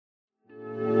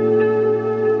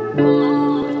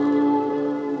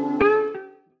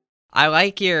I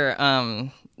like your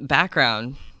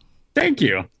background. Thank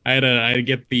you. I had to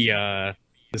get the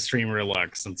streamer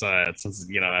look since that's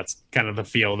kind of the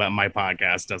feel that my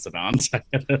podcast does it on. So I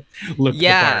had to look the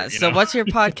Yeah, part. so what's your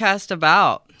podcast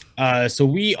about? So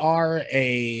we are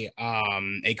a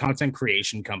content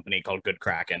creation company called Good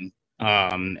Kraken.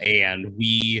 And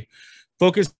we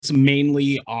focus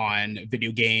mainly on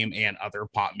video game and other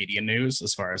pop media news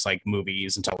as far as like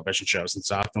movies and television shows and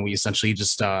stuff. And we essentially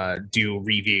just do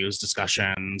reviews,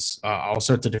 discussions, all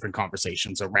sorts of different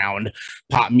conversations around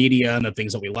pop media and the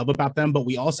things that we love about them. But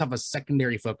we also have a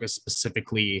secondary focus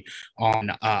specifically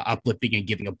on uplifting and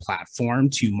giving a platform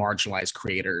to marginalized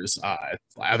creators,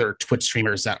 other Twitch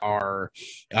streamers that are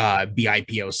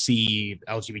BIPOC,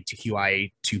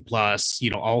 LGBTQI2 plus,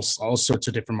 all sorts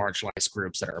of different marginalized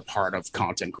groups that are a part of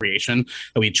content creation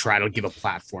that we try to give a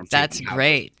platform to. That's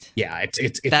great. Yeah,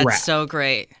 it's That's rad. so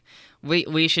great.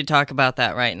 We should talk about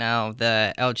that right now,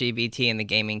 the LGBT in the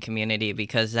gaming community,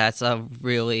 because that's a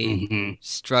really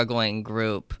struggling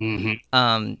group.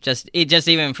 Just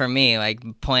even for me,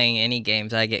 like playing any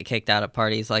games, I get kicked out of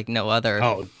parties like no other.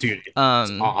 Oh, dude, it's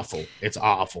awful. It's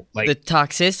awful. Like the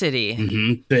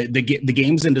toxicity. The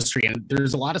games industry, and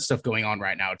there's a lot of stuff going on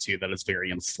right now too that is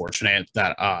very unfortunate.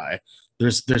 That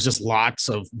there's just lots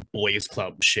of boys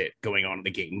club shit going on in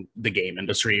the game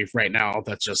industry right now.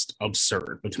 That's just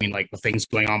absurd, between like the things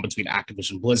going on between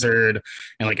Activision Blizzard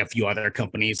and like a few other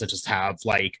companies that just have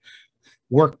like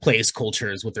workplace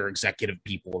cultures with their executive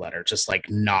people that are just like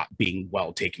not being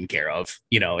well taken care of.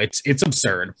 It's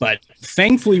absurd, but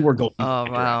thankfully we're going in the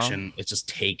direction. It's just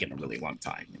taken a really long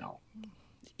time.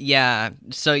 Yeah,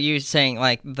 so you're saying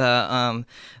like the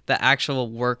actual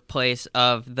workplace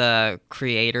of the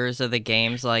creators of the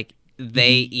games, like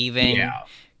they even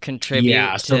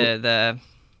contribute to the.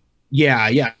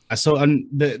 Yeah. So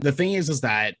the thing is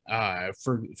that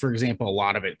for example, a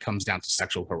lot of it comes down to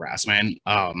sexual harassment.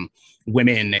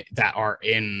 Women that are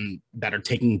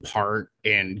taking part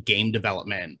in game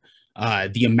development.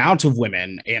 The amount of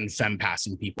women and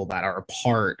femme-passing people that are a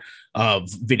part of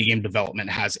video game development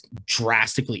has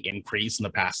drastically increased in the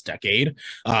past decade,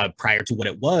 prior to what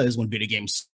it was when video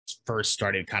games first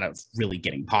started kind of really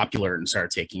getting popular and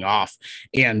started taking off.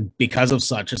 And because of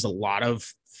such, is a lot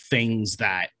of things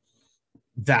that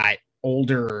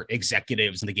older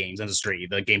executives in the games industry,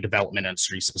 the game development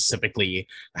industry specifically,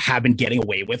 have been getting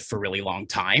away with for a really long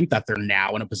time, that they're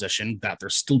now in a position that they're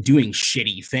still doing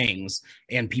shitty things.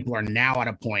 And people are now at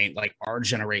a point, like our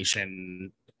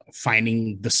generation,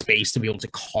 finding the space to be able to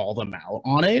call them out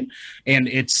on it. And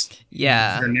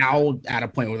they're now at a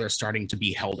point where they're starting to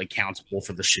be held accountable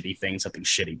for the shitty things that these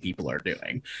shitty people are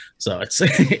doing. So it's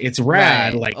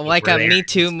rad. Right. Like a Me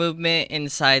Too movement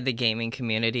inside the gaming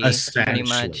community, pretty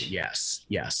much. Yes,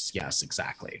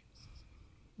 exactly.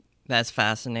 That's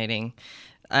fascinating.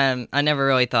 I never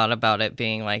really thought about it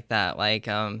being like that.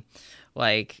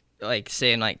 Like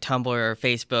saying like Tumblr or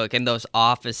Facebook and those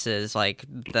offices, like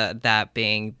that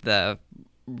being the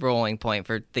rolling point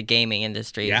for the gaming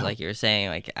industry, like you're saying,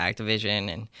 like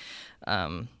Activision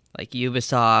and like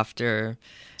Ubisoft or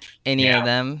any of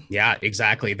them. Yeah,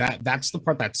 exactly. That's the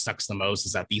part that sucks the most,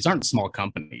 is that these aren't small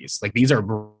companies. Like these are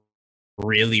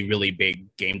really, really big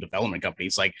game development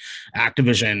companies. Like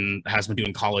Activision has been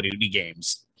doing Call of Duty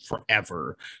games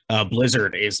forever.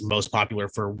 Blizzard is most popular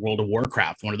for World of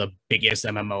Warcraft, one of the biggest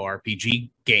MMORPG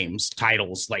games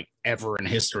titles like ever in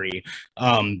history.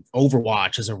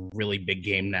 Overwatch is a really big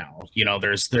game now.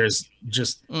 There's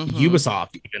just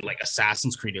Ubisoft, even like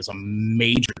Assassin's Creed is a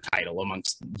major title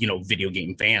amongst video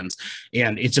game fans.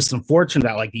 And it's just unfortunate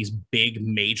that like these big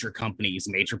major companies,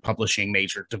 major publishing,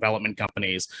 major development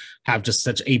companies, have just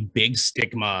such a big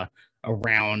stigma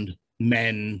around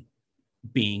men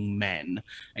being men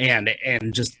and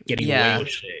just getting away with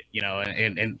shit,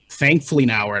 and thankfully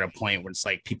now we're at a point where it's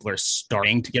like people are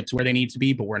starting to get to where they need to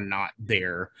be, but we're not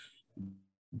there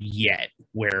yet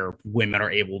where women are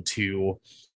able to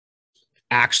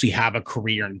actually have a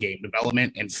career in game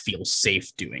development and feel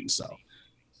safe doing so,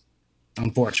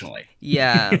 unfortunately.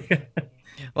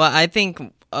 Well, I think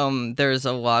there's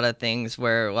a lot of things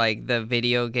where like the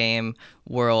video game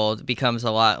world becomes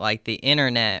a lot like the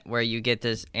internet, where you get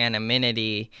this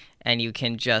anonymity and you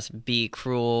can just be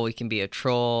cruel, you can be a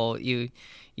troll, you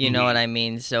know what I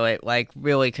mean? So it like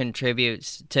really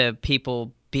contributes to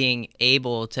people being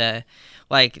able to,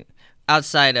 like,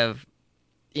 outside of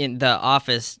in the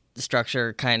office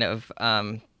structure kind of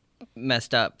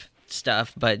messed up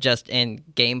stuff, but just in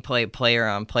gameplay, player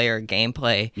on player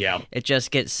gameplay, it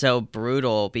just gets so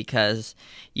brutal because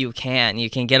you can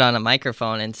get on a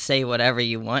microphone and say whatever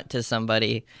you want to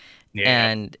somebody, Yeah,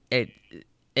 and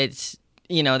it's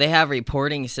they have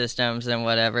reporting systems and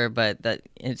whatever, but that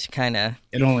it's kind of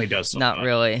it only does so not much.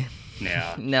 really.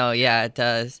 Yeah. No, yeah, it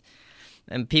does.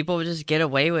 And people just get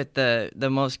away with the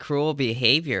most cruel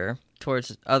behavior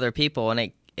towards other people,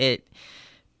 and it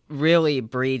really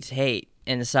breeds hate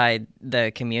inside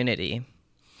the community.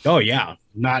 Oh yeah,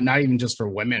 not even just for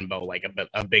women, but like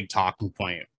a big talking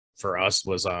point for us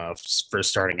was first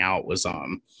starting out was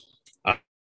uh,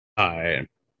 uh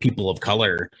people of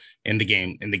color in the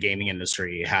gaming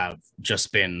industry have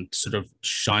just been sort of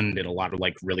shunned in a lot of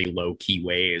like really low key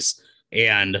ways,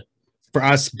 and for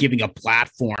us giving a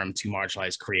platform to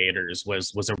marginalized creators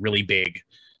was a really big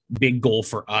goal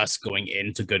for us going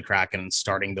into Good Kraken and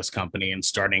starting this company and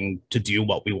starting to do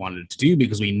what we wanted to do,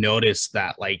 because we noticed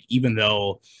that like even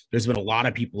though there's been a lot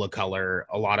of people of color,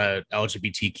 a lot of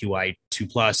LGBTQI2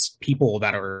 plus people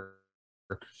that are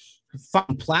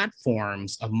fun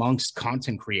platforms amongst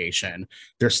content creation,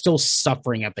 they're still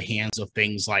suffering at the hands of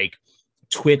things like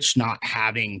Twitch not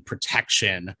having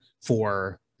protection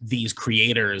for these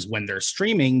creators when they're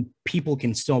streaming. People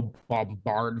can still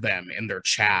bombard them in their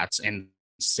chats and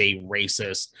say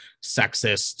racist,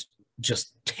 sexist,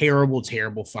 just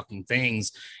terrible fucking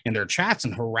things in their chats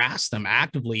and harass them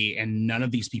actively, and none of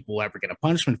these people ever get a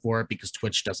punishment for it because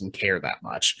Twitch doesn't care that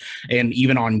much. And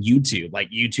even on YouTube,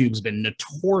 like YouTube's been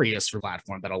notorious for a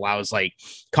platform that allows like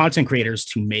content creators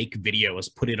to make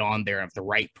videos, put it on there. If the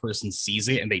right person sees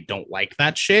it and they don't like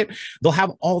that shit, they'll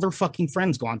have all their fucking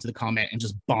friends go onto the comment and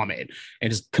just bomb it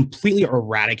and just completely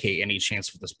eradicate any chance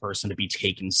for this person to be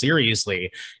taken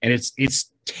seriously. And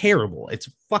it's terrible. It's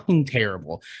fucking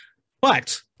terrible.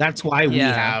 But that's why we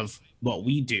Yeah. have what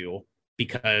we do,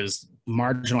 because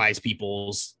marginalized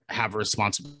peoples have a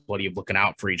responsibility of looking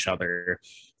out for each other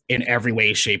in every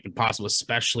way, shape, and possible,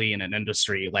 especially in an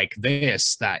industry like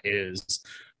this that is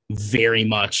very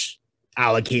much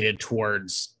allocated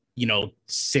towards,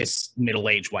 cis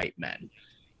middle-aged white men.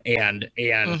 And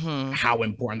Mhm. how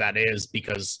important that is,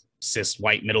 because cis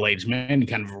white middle-aged men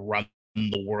kind of run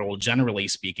the world generally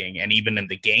speaking, and even in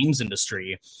the games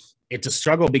industry it's a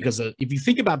struggle, because if you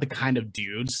think about the kind of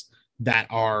dudes that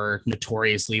are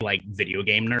notoriously like video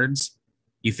game nerds,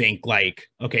 you think like,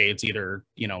 okay, it's either,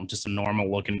 just a normal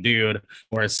looking dude,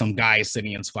 or it's some guy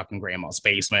sitting in his fucking grandma's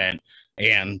basement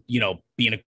and,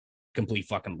 being a complete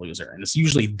fucking loser. And it's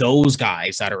usually those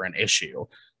guys that are an issue,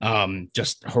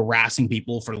 just harassing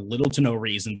people for little to no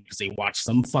reason because they watched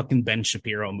some fucking Ben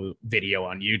Shapiro video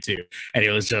on YouTube, and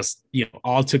it was just,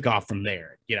 all took off from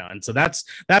there. And so that's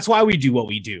why we do what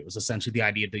we do, is essentially the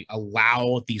idea to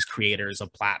allow these creators a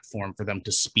platform for them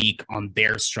to speak on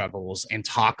their struggles and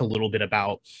talk a little bit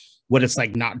about what it's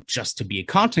like, not just to be a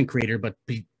content creator, but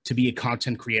to be a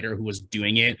content creator who is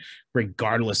doing it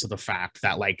regardless of the fact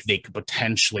that like they could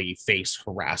potentially face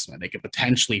harassment, they could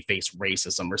potentially face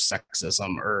racism or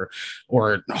sexism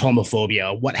or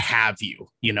homophobia, what have you.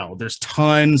 There's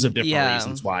tons of different Yeah.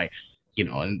 reasons why,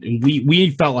 and we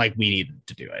felt like we needed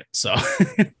to do it. So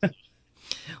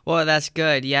Well, that's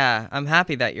good. Yeah, I'm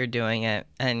happy that you're doing it.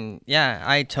 And yeah,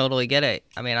 I totally get it.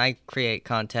 I mean, I create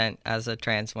content as a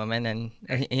trans woman, and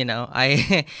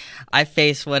I I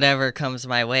face whatever comes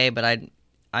my way, but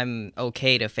I'm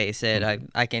okay to face it.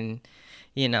 I can,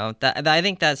 I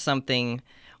think that's something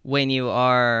when you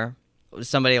are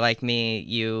somebody like me,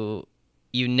 you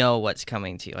know what's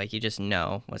coming to you. Like you just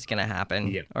know what's gonna happen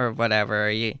yeah. or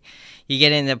whatever. You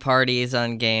get into parties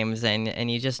on games, and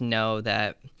you just know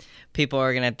that people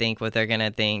are gonna think what they're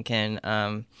gonna think. And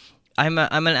I'm an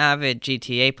avid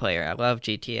GTA player. I love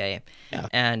GTA, Yeah.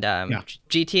 and Yeah.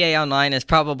 GTA Online is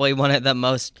probably one of the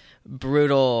most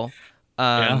brutal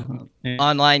Yeah.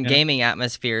 online Yeah. gaming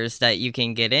atmospheres that you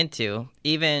can get into.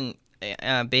 Even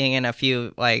being in a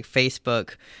few like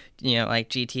Facebook, like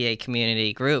GTA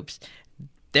community groups,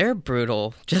 they're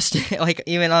brutal. Just like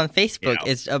even on Facebook,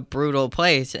 Yeah. it's a brutal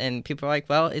place, and people are like,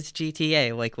 "Well, it's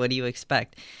GTA. Like, what do you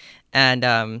expect?" And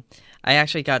I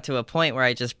actually got to a point where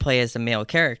I just play as a male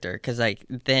character because like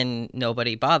then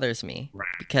nobody bothers me. Right.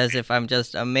 Because if I'm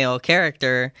just a male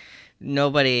character,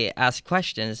 nobody asks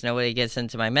questions, nobody gets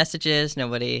into my messages,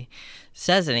 nobody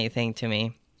says anything to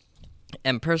me.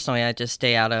 And personally, I just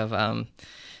stay out of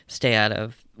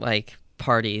like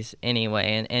parties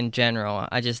anyway. And in general,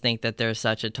 I just think that they're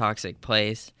such a toxic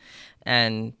place.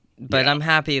 And but Yeah. I'm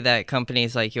happy that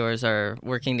companies like yours are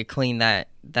working to clean that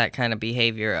kind of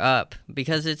behavior up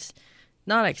because it's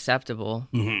not acceptable.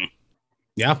 Mm-hmm.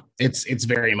 Yeah, it's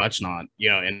very much not,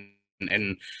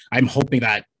 and I'm hoping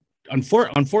that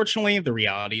unfortunately the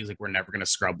reality is like we're never going to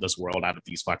scrub this world out of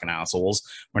these fucking assholes.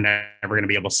 We're never going to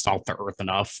be able to salt the earth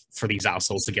enough for these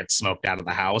assholes to get smoked out of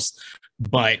the house,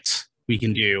 but we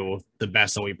can do the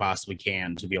best that we possibly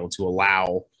can to be able to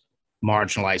allow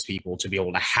marginalized people to be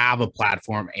able to have a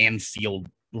platform and feel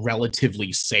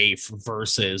relatively safe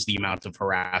versus the amount of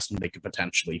harassment they could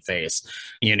potentially face.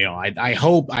 I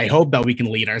hope that we can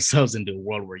lead ourselves into a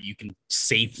world where you can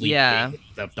safely play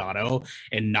Theft Auto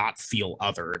and not feel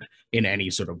othered in any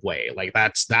sort of way. Like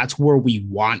that's where we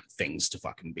want things to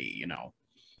fucking be.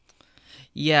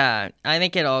 Yeah, I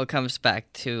think it all comes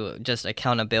back to just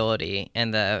accountability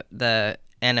and the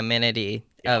anonymity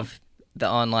of the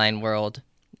online world,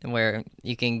 where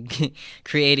you can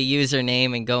create a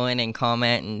username and go in and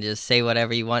comment and just say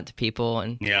whatever you want to people,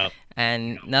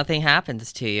 and nothing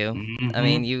happens to you. Mm-hmm. I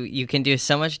mean, you can do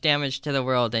so much damage to the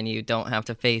world and you don't have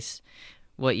to face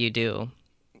what you do.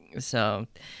 So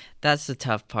that's the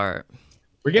tough part.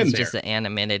 We're getting there. Just the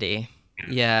anonymity.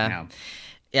 Yeah,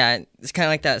 it's kind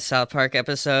of like that South Park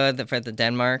episode for the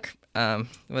Denmark, where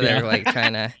they're like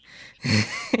trying to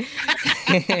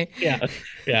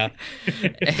yeah.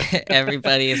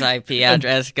 Everybody's IP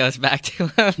address goes back to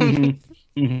them.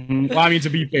 Mm-hmm. Mm-hmm. Well, I mean, to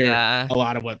be fair, a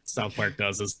lot of what South Park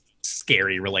does is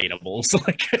scary relatable. So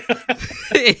like,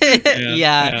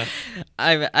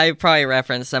 I probably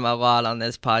reference them a lot on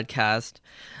this podcast.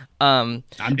 I'm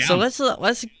down. So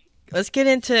let's get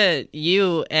into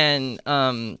you and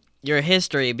your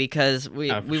history, because we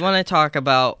want to talk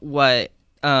about what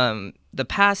the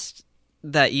past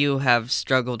that you have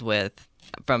struggled with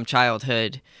from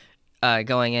childhood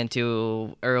going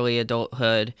into early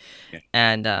adulthood,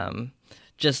 and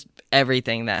just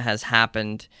everything that has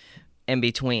happened in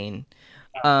between.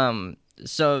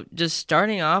 So just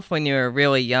starting off, when you were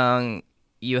really young,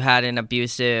 you had an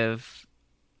abusive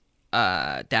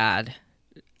dad,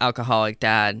 alcoholic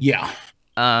dad. Yeah.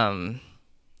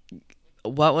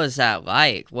 What was that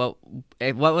like? What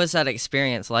was that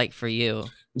experience like for you?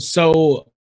 So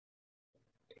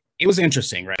it was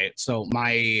interesting, right? So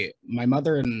my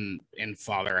mother and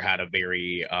father had a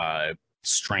very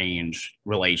strange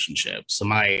relationship. So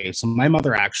my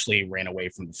mother actually ran away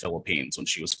from the Philippines when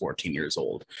she was 14 years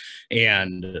old,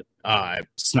 and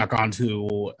snuck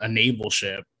onto a naval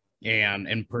ship and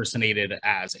impersonated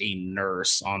as a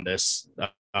nurse on this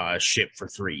ship for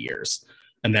 3 years.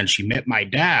 And then she met my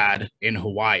dad in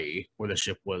Hawaii, where the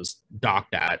ship was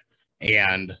docked at,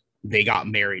 and they got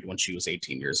married when she was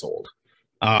 18 years old.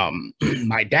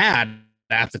 My dad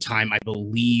at the time, I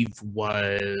believe,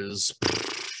 was,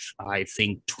 I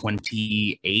think,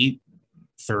 28,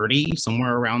 30,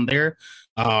 somewhere around there,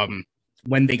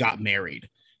 when they got married.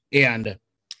 And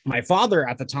my father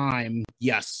at the time,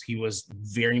 yes, he was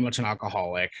very much an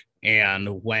alcoholic.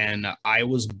 And when I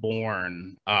was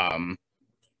born,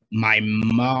 my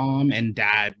mom and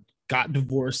dad got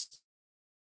divorced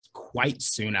quite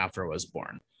soon after I was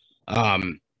born.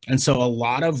 And so a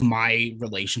lot of my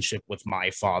relationship with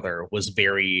my father was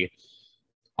very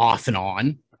off and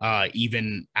on.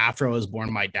 Even after I was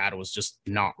born, my dad was just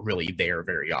not really there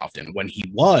very often. When he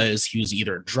was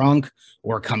either drunk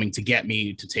or coming to get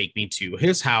me to take me to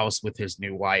his house with his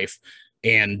new wife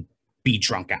and be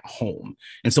drunk at home.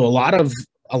 And so a lot of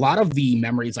the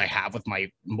memories I have with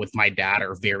my dad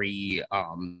are very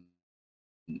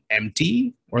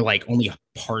empty, or like only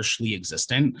partially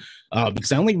existent,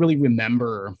 because I only really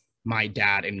remember my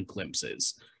dad in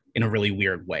glimpses, in a really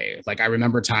weird way. Like, I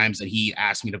remember times that he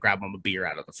asked me to grab him a beer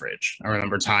out of the fridge. I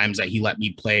remember times that he let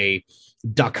me play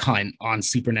Duck Hunt on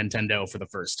Super Nintendo for the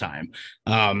first time.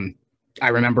 I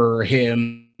remember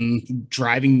him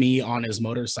driving me on his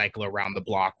motorcycle around the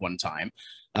block one time.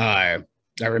 I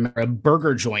remember a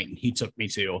burger joint he took me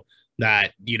to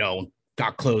that,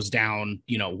 got closed down,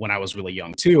 when I was really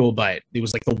young too, but it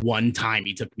was like the one time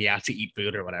he took me out to eat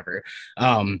food or whatever.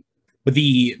 But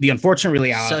the unfortunate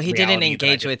reality. So he didn't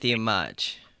engage with you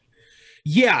much.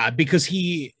 Yeah, because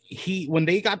he when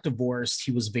they got divorced,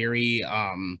 he was very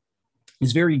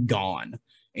gone.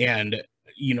 And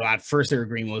at first their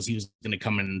agreement was he was going to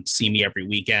come and see me every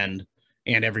weekend,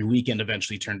 and every weekend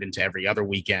eventually turned into every other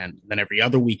weekend. Then every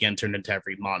other weekend turned into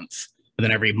every month. And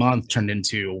then every month turned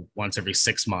into once every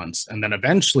 6 months. And then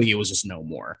eventually it was just no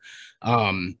more.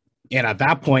 And at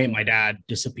that point, my dad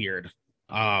disappeared,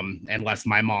 and left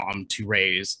my mom to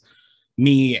raise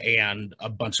me and a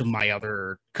bunch of my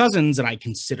other cousins, and I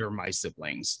consider my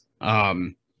siblings.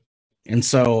 And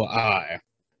so,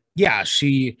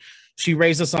 she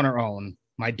raised us on her own.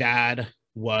 My dad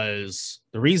was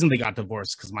the reason they got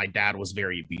divorced, because my dad was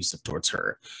very abusive towards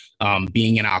her,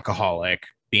 being an alcoholic,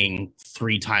 being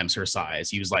 3 times her size.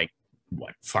 He was like,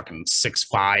 what, fucking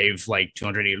 6'5", like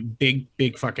 280,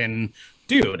 big fucking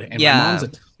dude. And my mom's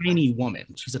a tiny woman.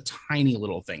 She's a tiny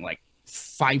little thing, like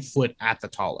 5 foot at the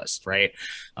tallest, right?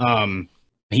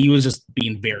 he was just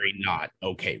being very not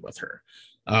okay with her.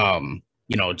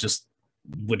 Just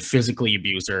would physically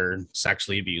abuse her,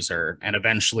 sexually abuse her, and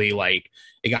eventually, like,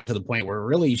 it got to the point where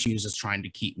really she was just trying to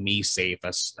keep me safe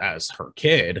as her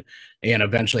kid, and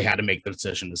eventually had to make the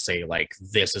decision to say, like,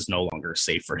 this is no longer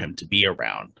safe for him to be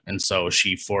around. And so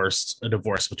she forced a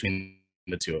divorce between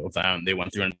the two of them. They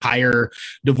went through an entire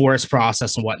divorce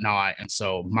process and whatnot. And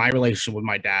so my relationship with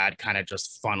my dad kind of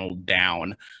just funneled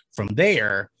down from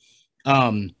there.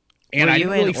 And Were I you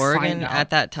didn't in really Oregon find out.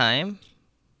 at that time?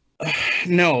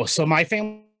 No, so my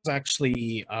family was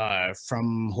actually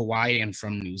from Hawaii and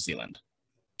from New Zealand.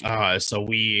 So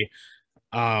we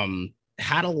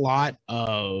had a lot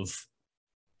of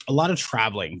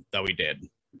traveling that we did.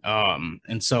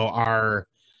 And so our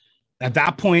at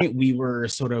that point we were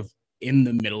sort of in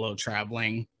the middle of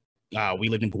traveling. We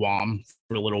lived in Guam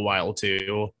for a little while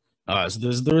too. So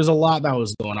there was a lot that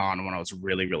was going on when I was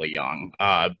really, really young.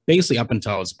 Basically up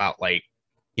until I was about, like,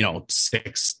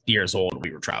 6 years old,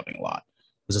 we were traveling a lot.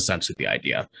 Was essentially the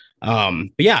idea.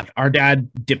 But yeah, our dad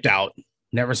dipped out,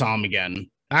 never saw him again.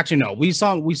 Actually, no, we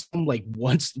saw him like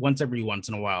once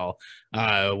in a while,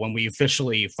 when we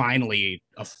finally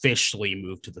officially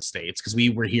moved to the States, because we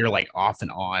were here like off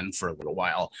and on for a little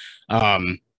while.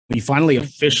 We finally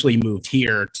officially moved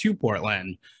here to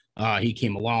Portland. He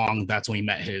came along. That's when he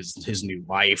met his new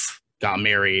wife, got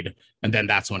married, and then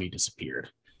that's when he disappeared.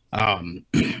 And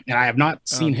I have not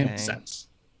seen him Okay. since.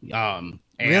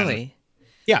 Really?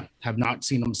 Yeah, have not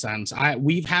seen him since.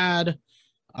 We've had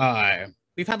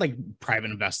like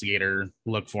private investigator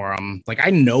look for him. Like, I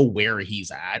know where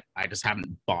he's at. I just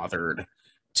haven't bothered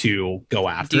to go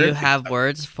after Do it. you have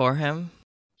words for him?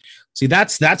 See,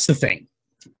 that's the thing,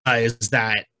 is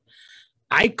that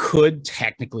I could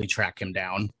technically track him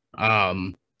down.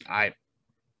 I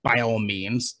By all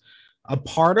means. A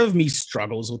part of me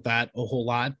struggles with that a whole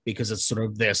lot, because it's sort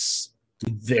of this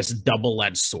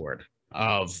double-edged sword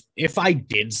of, if I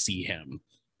did see him,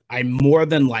 I more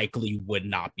than likely would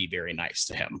not be very nice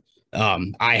to him.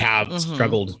 I have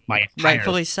struggled my entire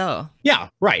Rightfully so. Yeah,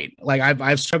 right. Like,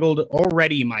 I've struggled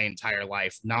already my entire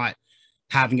life, not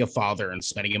having a father and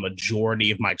spending a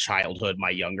majority of my childhood,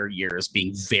 my younger years,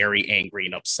 being very angry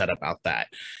and upset about that.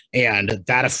 And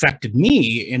that affected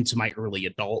me into my early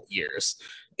adult years.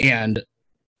 And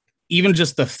even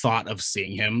just the thought of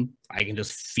seeing him, I can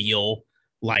just feel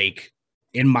like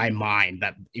in my mind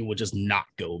that it would just not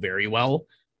go very well.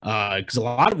 Because a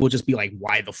lot of it would just be like,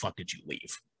 why the fuck did you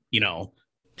leave?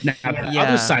 Now, the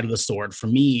other side of the sword for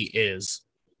me is,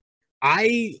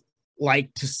 I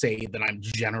like to say that I'm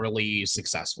generally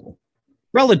successful,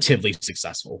 relatively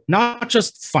successful, not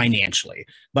just financially,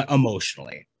 but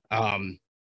emotionally. And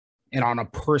on a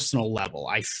personal level,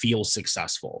 I feel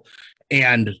successful.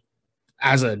 And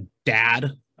as a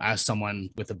dad, as someone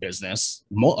with a business,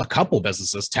 a couple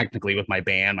businesses, technically, with my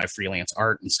band, my freelance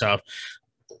art and stuff,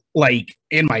 like,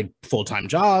 in my full-time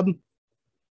job,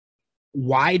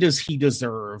 why does he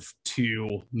deserve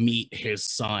to meet his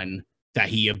son that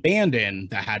he abandoned,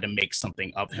 that had to make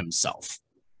something of himself?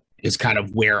 Is kind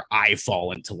of where I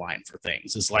fall into line for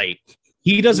things. It's like,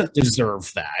 he doesn't deserve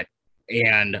that.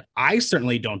 And I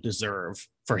certainly don't deserve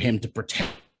for him to pretend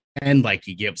like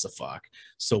he gives a fuck.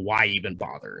 So why even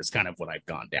bother is kind of what I've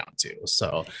gone down to.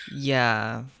 So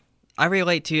Yeah. I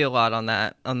relate to you a lot on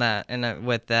that, and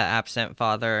with the absent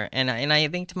father, and I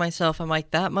think to myself, I'm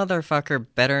like, that motherfucker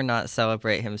better not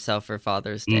celebrate himself for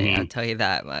Father's Day. I'll tell you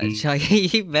that much. Like,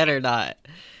 he better not,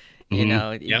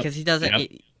 because he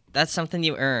doesn't. That's something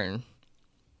you earn.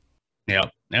 Yeah.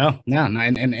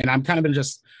 And I'm kind of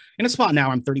in a spot now.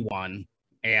 I'm 31,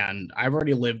 and I've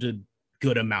already lived a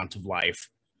good amount of life.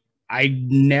 I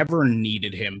never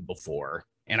needed him before,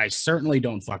 and I certainly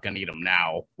don't fucking need him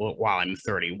now while I'm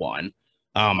 31.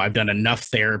 I've done enough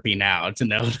therapy now to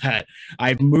know that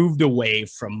I've moved away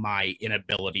from my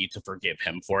inability to forgive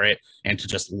him for it and to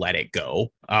just let it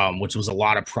go, which was a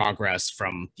lot of progress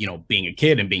from, being a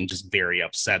kid and being just very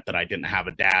upset that I didn't have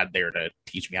a dad there to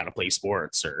teach me how to play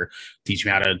sports or teach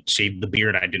me how to shave the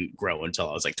beard I didn't grow until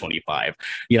I was like 25.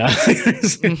 Yeah.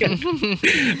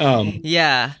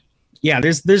 Yeah. Yeah,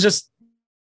 there's just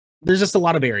a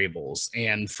lot of variables,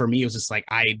 and for me it was just like,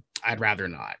 I'd rather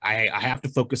not. I have to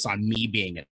focus on me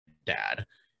being a dad,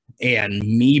 and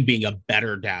me being a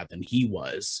better dad than he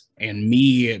was, and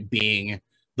me being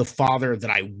the father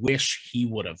that I wish he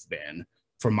would have been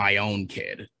for my own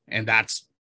kid. And that's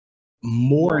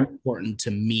more important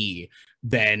to me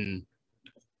than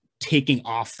taking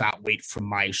off that weight from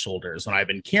my shoulders when I've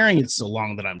been carrying it so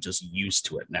long that I'm just used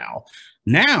to it now.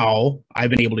 Now I've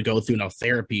been able to go through enough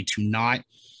therapy to not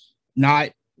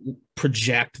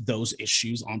project those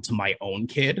issues onto my own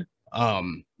kid,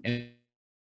 And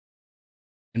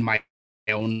my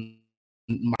own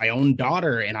my own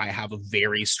daughter and I have a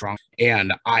very strong,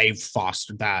 and I've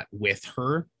fostered that with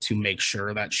her to make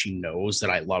sure that she knows that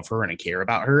I love her and I care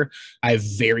about her. I have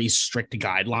very strict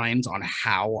guidelines on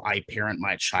how I parent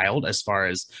my child, as far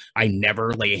as I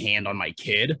never lay a hand on my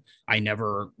kid. I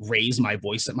never raise my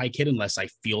voice at my kid unless I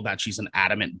feel that she's an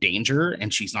adamant danger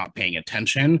and she's not paying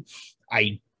attention.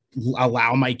 I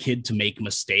allow my kid to make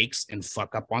mistakes and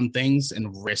fuck up on things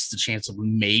and risk the chance of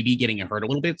maybe getting hurt a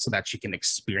little bit so that she can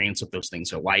experience what those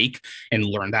things are like and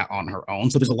learn that on her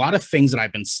own. So there's a lot of things that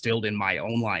I've instilled in my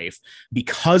own life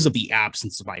because of the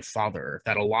absence of my father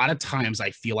that a lot of times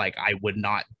I feel like I would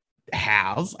not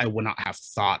have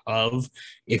thought of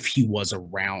if he was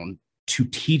around to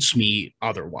teach me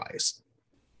otherwise.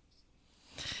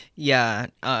 Yeah,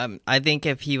 I think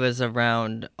if he was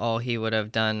around, all he would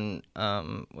have done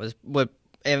was would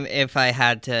if I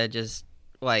had to just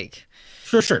like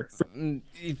Sure.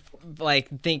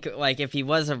 like think like if he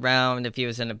was around, if he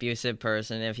was an abusive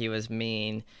person, if he was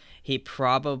mean, he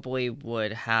probably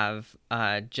would have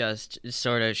just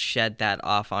sort of shed that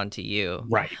off onto you,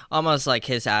 Right. almost like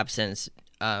his absence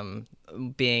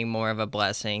being more of a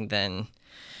blessing than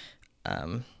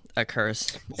a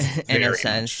curse in a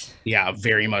sense. Much. Yeah,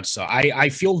 very much so. I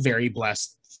feel very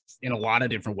blessed in a lot of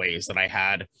different ways that I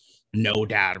had no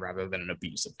dad rather than an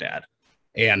abusive dad.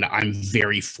 And I'm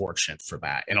very fortunate for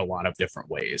that in a lot of different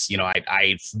ways. You know,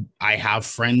 I have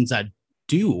friends that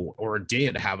do or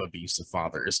did have abusive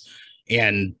fathers.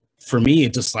 And for me,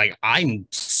 it's just like I'm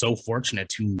so fortunate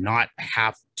to not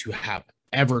have to have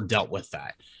ever dealt with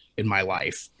that in my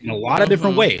life in a lot of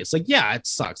different ways. Like, yeah, it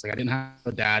sucks. Like I didn't have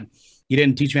a dad. He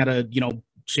didn't teach me how to,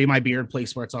 shave my beard, play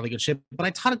sports, all the good shit, but I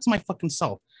taught it to my fucking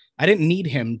self. I didn't need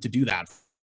him to do that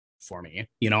for me.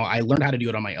 I learned how to do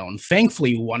it on my own.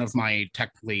 Thankfully, one of my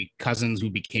technically cousins who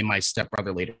became my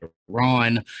stepbrother later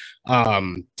on,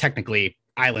 technically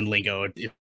island lingo,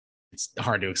 it's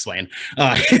hard to explain.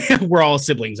 We're all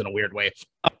siblings in a weird way.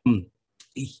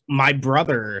 My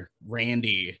brother,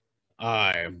 Randy,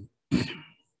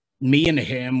 me and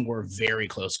him were very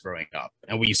close growing up,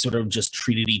 and we sort of just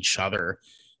treated each other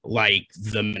like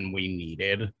the men we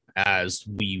needed as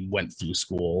we went through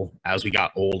school. As we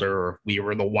got older, we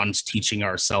were the ones teaching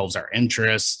ourselves our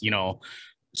interests,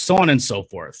 so on and so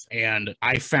forth. And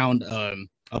I found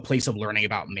a place of learning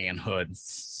about manhood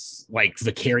like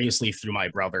vicariously through my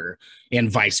brother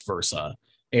and vice versa.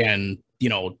 And,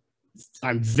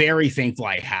 I'm very thankful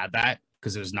I had that,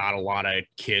 because there's not a lot of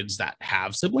kids that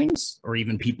have siblings or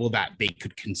even people that they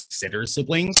could consider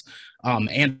siblings,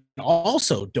 and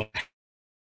also don't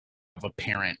have a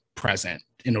parent present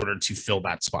in order to fill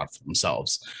that spot for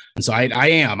themselves. And so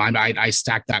I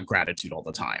stack that gratitude all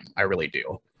the time. I really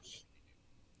do.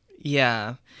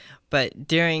 Yeah, but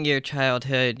during your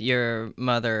childhood, your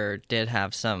mother did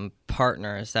have some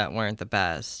partners that weren't the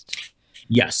best.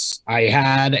 Yes, I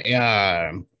had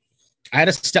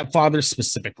a stepfather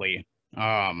specifically.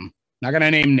 Not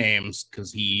gonna name names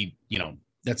because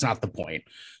that's not the point.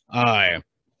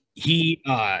 He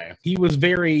was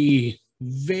very,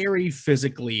 very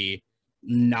physically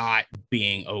not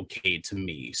being okay to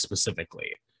me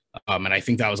specifically. And I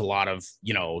think that was a lot of,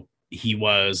 he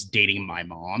was dating my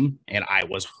mom and I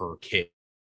was her kid.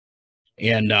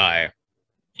 And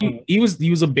he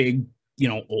was a big,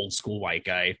 old school white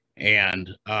guy.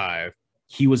 And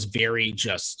he was very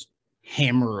just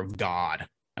hammer of God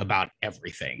about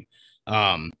everything.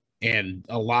 And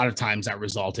a lot of times that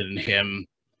resulted in him,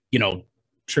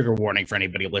 trigger warning for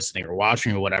anybody listening or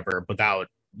watching or whatever, but that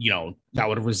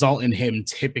would result in him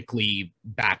typically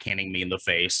backhanding me in the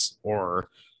face or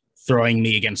throwing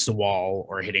me against the wall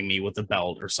or hitting me with a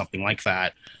belt or something like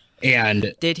that.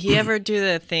 And did he ever do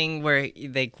the thing where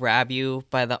they grab you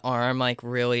by the arm like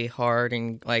really hard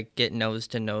and like get nose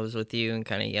to nose with you and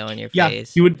kind of yell in your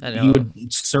face? He would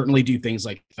certainly do things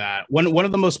like that. One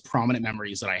of the most prominent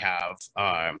memories that I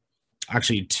have,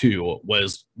 actually two,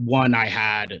 was one, I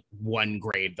had one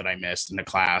grade that I missed in a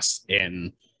class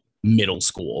in middle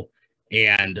school,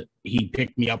 and he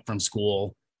picked me up from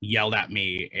school, yelled at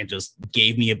me, and just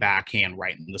gave me a backhand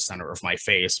right in the center of my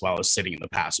face while I was sitting in the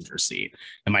passenger seat.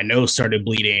 And my nose started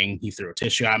bleeding. He threw a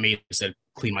tissue at me, said,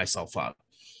 clean myself up.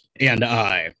 And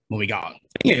when we got,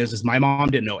 the thing is my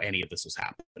mom didn't know any of this was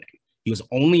happening. He was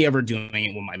only ever doing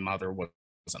it when my mother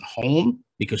wasn't home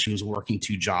because she was working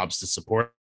two jobs to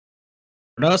support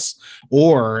us,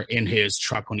 or in his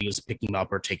truck when he was picking me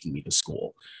up or taking me to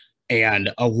school. And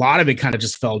a lot of it kind of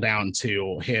just fell down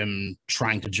to him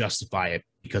trying to justify it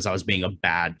because I was being a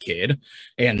bad kid.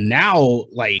 And now,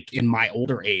 like in my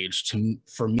older age,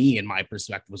 for me, in my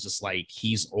perspective, was just like,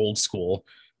 he's old school.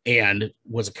 and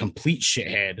was a complete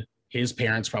shithead. His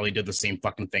parents probably did the same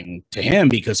fucking thing to him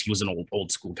because he was an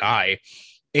old school guy.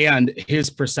 And his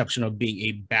perception of being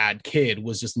a bad kid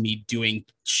was just me doing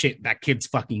shit that kids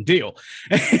fucking do.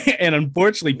 And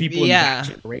unfortunately, people in that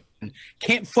generation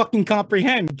can't fucking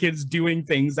comprehend kids doing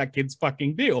things that kids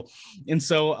fucking do. And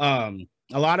so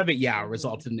a lot of it,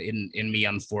 resulted in me,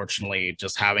 unfortunately,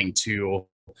 just having to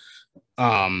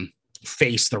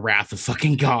face the wrath of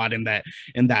fucking God in that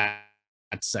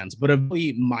sense. But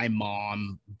eventually my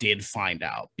mom did find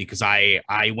out, because I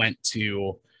went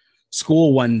to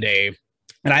school one day,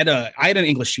 and I had an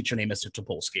English teacher named Mr.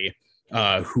 Topolsky,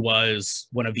 who was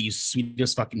one of the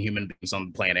sweetest fucking human beings on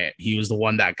the planet. He was the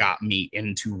one that got me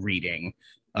into reading,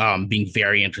 being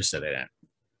very interested in it.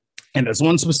 And this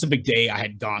one specific day, I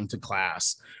had gone to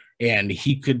class, and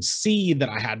he could see that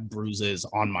I had bruises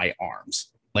on my arms,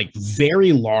 like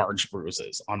very large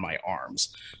bruises on my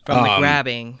arms. From the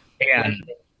grabbing. And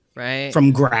right?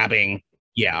 From grabbing,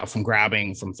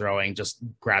 from throwing, just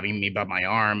grabbing me by my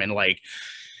arm.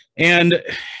 And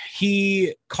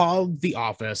he called the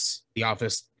office. The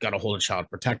office got a hold of Child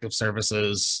Protective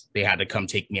Services. They had to come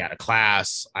take me out of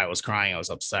class. I was crying. I was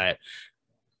upset.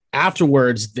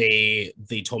 Afterwards, they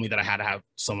told me that I had to have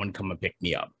someone come and pick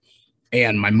me up.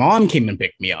 And my mom came and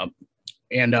picked me up.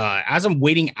 And as I'm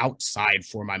waiting outside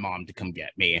for my mom to come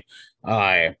get me,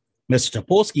 Mr.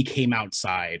 Topolsky came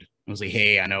outside and was like,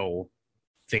 "Hey, I know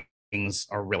things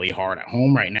are really hard at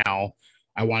home right now.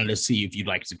 I wanted to see if you'd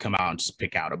like to come out and just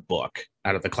pick out a book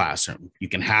out of the classroom. You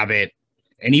can have it.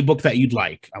 Any book that you'd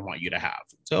like, I want you to have."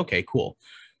 So, okay, cool.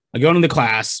 I go into the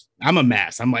class. I'm a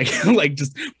mess. I'm like,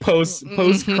 just post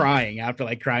crying after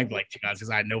crying for 2 hours because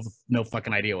I had no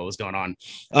fucking idea what was going on.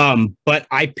 But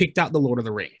I picked out The Lord of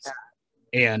the Rings.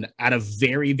 And at a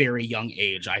very, very young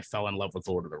age, I fell in love with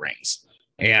Lord of the Rings.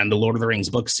 And the Lord of the Rings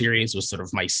book series was sort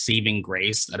of my saving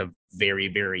grace at a very,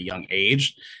 very young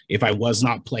age. If I was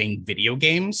not playing video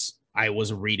games, I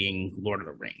was reading Lord of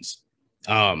the Rings.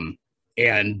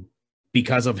 And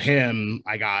because of him,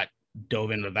 I got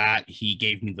dove into that. He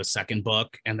gave me the second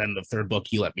book, and then the third book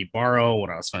he let me borrow. When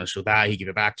I was finished with that, he gave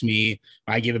it back to me.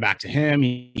 I gave it back to him.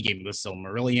 He gave me the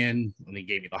Silmarillion, and he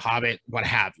gave me the Hobbit, what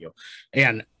have you.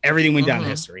 And everything went down in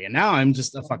history. And now I'm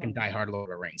just a fucking diehard Lord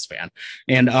of the Rings fan.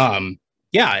 And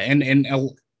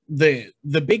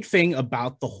the big thing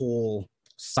about the whole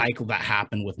cycle that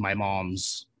happened with my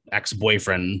mom's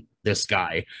ex-boyfriend, this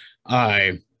guy,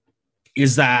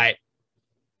 is that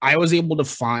I was able to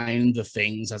find the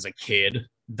things as a kid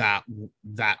that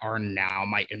are now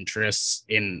my interests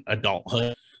in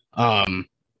adulthood,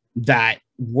 that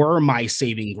were my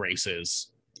saving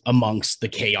graces amongst the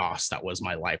chaos that was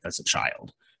my life as a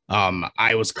child.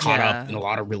 I was caught up in a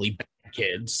lot of really bad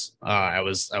kids. I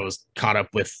was caught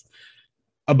up with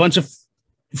a bunch of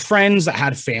friends that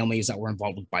had families that were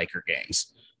involved with biker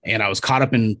gangs, and I was caught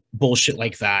up in bullshit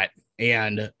like that.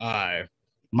 And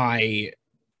my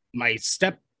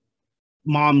step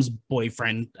mom's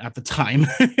boyfriend at the time,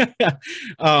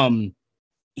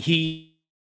 he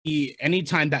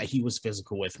anytime that he was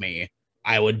physical with me,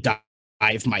 I would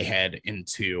dive my head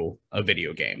into a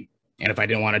video game. And if I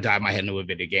didn't want to dive my head into a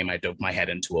video game, I dove my head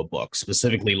into a book,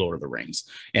 specifically Lord of the Rings.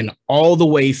 And all the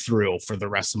way through for the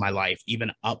rest of my life,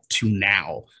 even up to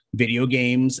now, video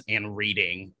games and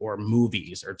reading or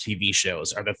movies or TV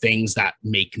shows are the things that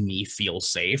make me feel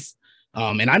safe.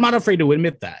 And I'm not afraid to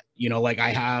admit that.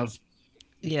 I have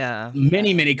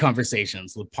many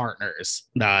conversations with partners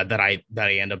that I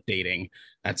end up dating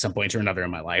at some point or another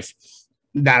in my life,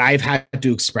 that I've had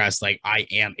to express I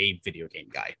am a video game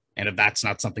guy. And if that's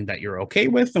not something that you're okay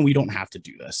with, then we don't have to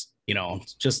do this.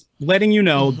 Just letting you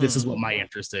know, this is what my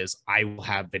interest is. I will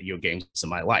have video games in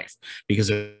my life because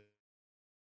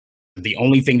the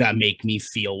only thing that make me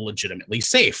feel legitimately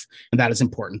safe, and that is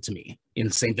important to me.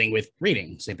 And same thing with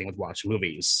reading, same thing with watching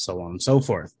movies, so on and so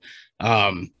forth.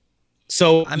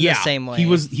 So I'm the same way. He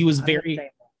was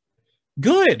very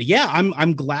good. Yeah,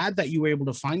 I'm glad that you were able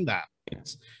to find that.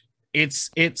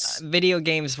 It's video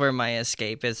games were my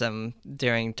escapism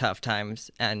during tough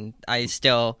times, and I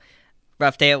still,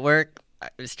 rough day at work,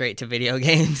 straight to video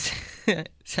games.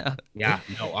 So yeah,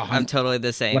 no, I'm totally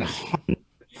the same.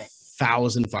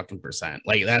 1,000 fucking percent.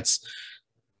 That's,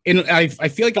 and I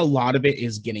feel like a lot of it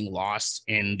is getting lost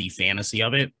in the fantasy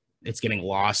of it. It's getting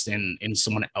lost in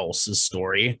someone else's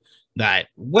story, that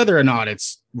whether or not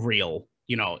it's real,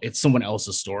 it's someone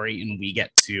else's story, and we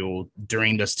get to,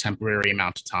 during this temporary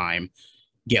amount of time,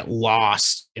 get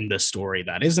lost in the story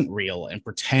that isn't real and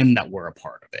pretend that we're a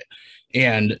part of it.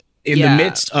 And in the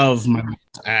midst of my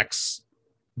ex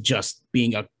just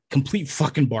being a complete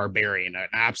fucking barbarian, an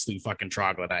absolute fucking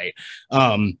troglodyte,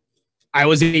 I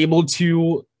was able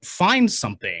to find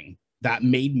something that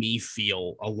made me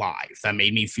feel alive, that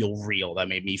made me feel real, that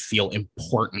made me feel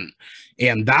important.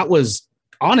 And that was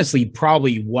honestly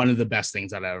probably one of the best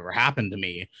things that ever happened to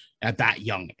me at that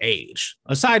young age.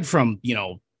 Aside from, you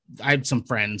know, I had some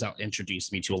friends that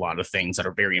introduced me to a lot of things that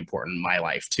are very important in my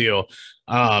life too.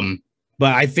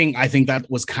 But I think that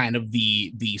was kind of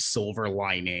the silver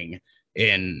lining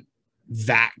in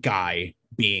that guy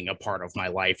being a part of my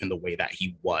life in the way that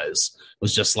he was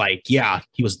just like, yeah,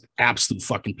 he was absolute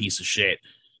fucking piece of shit.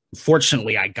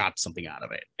 Fortunately, I got something out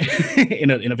of it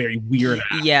in a very weird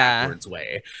Yeah. backwards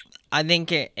way. I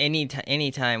think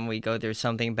anytime we go through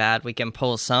something bad, we can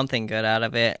pull something good out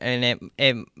of it, and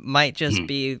it might just Mhm.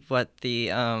 be what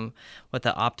the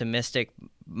optimistic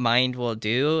mind will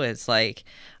do. It's like,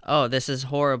 oh, this is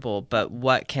horrible, but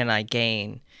what can I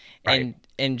gain? Right. And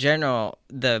in general,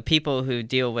 the people who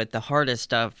deal with the hardest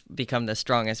stuff become the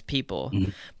strongest people.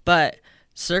 Mhm. But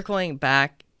circling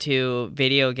back to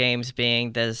video games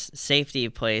being this safety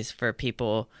place for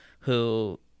people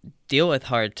who deal with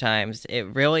hard times, it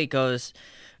really goes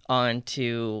on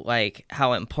to like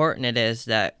how important it is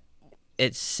that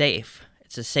it's safe.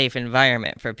 It's a safe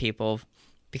environment for people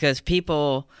because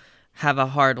people have a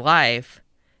hard life.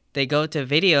 They go to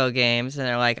video games and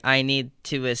they're like, I need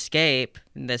to escape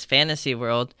in this fantasy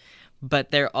world,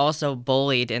 but they're also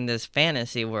bullied in this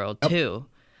fantasy world Yep. too.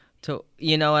 So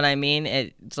you know what I mean?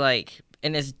 It's like,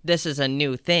 and this is a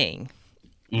new thing.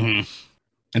 Mhm.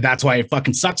 And that's why it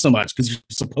fucking sucks so much because you're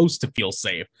supposed to feel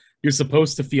safe. You're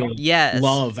supposed to feel Yes,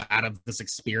 love out of this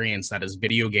experience that is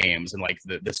video games and like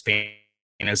this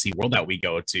fantasy world that we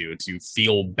go to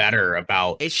feel better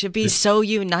about it should be this. so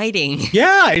uniting.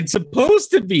 Yeah, it's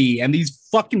supposed to be. And these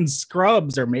fucking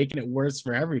scrubs are making it worse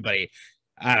for everybody.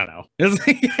 I don't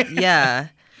know. Yeah,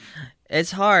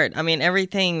 it's hard. I mean,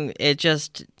 everything, it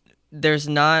just, there's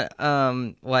not,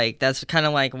 like, that's kind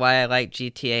of like why I like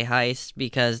GTA Heist,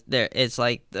 because there, it's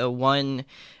like the one,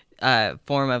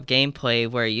 form of gameplay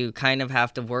where you kind of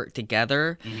have to work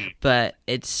together, Mhm. but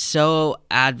it's so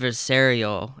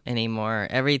adversarial anymore.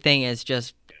 Everything is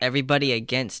just everybody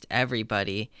against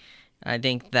everybody. I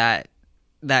think that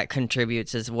that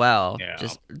contributes as well. Yeah.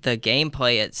 Just the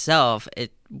gameplay itself,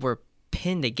 we're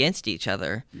pinned against each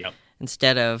other Yep.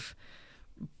 instead of,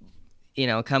 you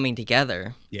know, coming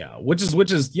together. Yeah, which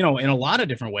is you know, in a lot of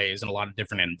different ways, in a lot of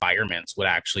different environments, would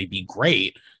actually be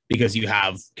great because you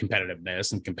have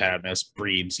competitiveness, and competitiveness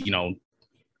breeds, you know,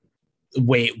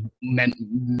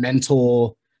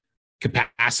 mental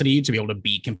capacity to be able to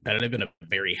be competitive in a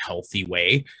very healthy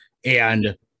way.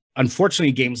 And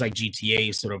unfortunately, games like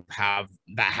GTA sort of have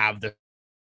this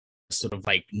sort of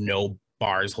like no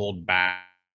bars hold back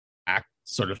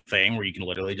sort of thing where you can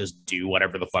literally just do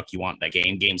whatever the fuck you want in that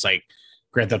game. Games like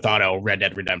Grand Theft Auto, Red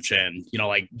Dead Redemption, you know,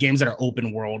 like games that are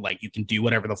open world, like you can do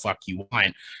whatever the fuck you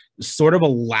want, sort of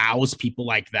allows people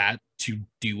like that to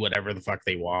do whatever the fuck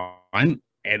they want.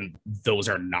 And those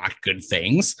are not good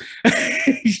things,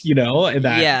 you know,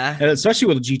 Yeah. and especially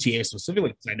with GTA specifically,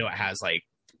 because I know it has like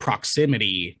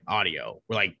proximity audio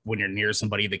where like when you're near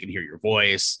somebody they can hear your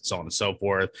voice, so on and so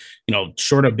forth. You know,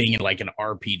 short of being in like an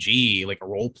RPG, like a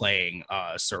role-playing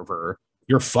server,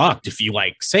 you're fucked if you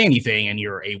like say anything and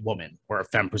you're a woman or a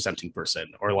femme presenting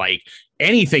person or like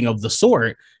anything of the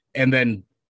sort, and then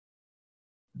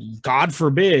god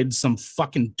forbid some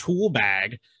fucking tool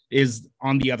bag is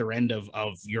on the other end of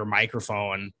your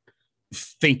microphone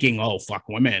thinking, oh, fuck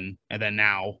women. And then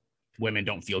now women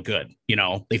don't feel good. You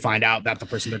know, they find out that the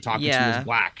person they're talking to is Yeah.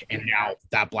 black. And now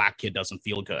that black kid doesn't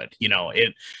feel good. You know,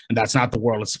 and that's not the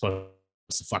world it's supposed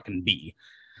to fucking be.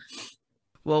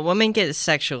 Well, women get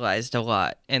sexualized a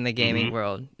lot in the gaming Mhm.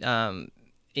 world.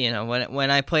 You know,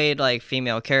 when I played like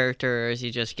female characters,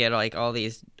 you just get like all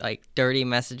these like dirty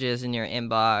messages in your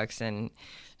inbox, and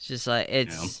it's just like Yeah.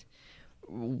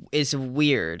 it's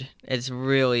weird. It's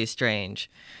really strange.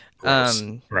 Gross.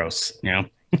 Um, Gross. You know?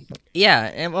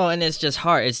 yeah, and well, and it's just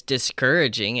hard. It's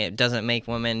discouraging. It doesn't make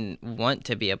women want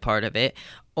to be a part of it,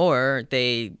 or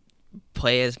they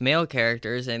play as male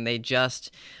characters and they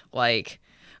just like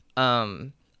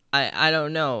I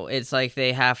don't know. It's like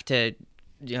they have to,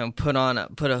 you know, put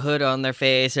a hood on their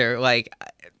face, or like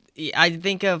I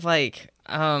think of like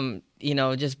you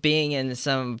know, just being in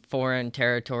some foreign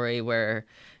territory where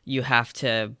you have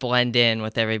to blend in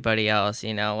with everybody else,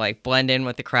 you know, like blend in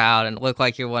with the crowd and look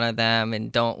like you're one of them,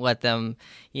 and don't let them,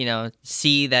 you know,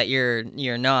 see that you're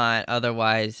not,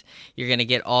 otherwise you're going to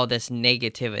get all this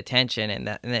negative attention, and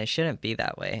it shouldn't be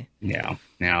that way. Yeah.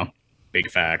 Yeah. Big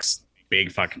facts.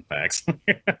 Big fucking facts.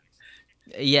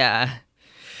 Yeah.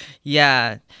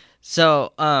 Yeah.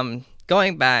 So,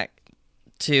 going back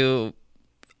to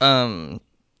um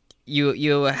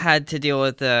you had to deal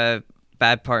with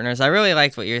bad partners. I really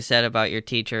liked what you said about your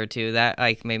teacher too. That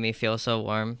like made me feel so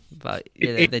warm about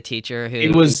the teacher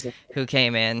it was who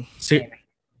came in.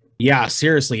 yeah,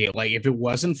 seriously, like if it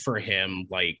wasn't for him,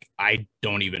 like I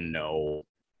don't even know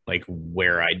like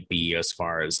where I'd be as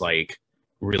far as like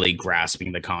really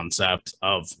grasping the concept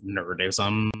of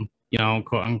nerdism, you know,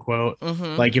 quote unquote.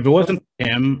 Mm-hmm. Like if it wasn't for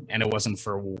him and it wasn't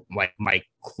for like my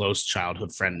close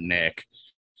childhood friend Nick,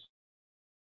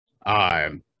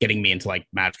 getting me into like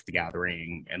Magic the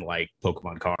Gathering and like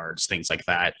Pokemon cards, things like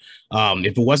that.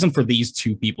 If it wasn't for these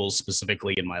two people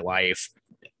specifically in my life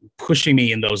pushing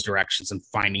me in those directions and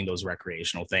finding those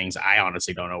recreational things, I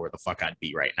honestly don't know where the fuck I'd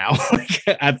be right now, like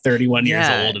at 31 years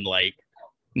old and like,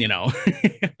 you know.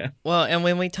 Well, and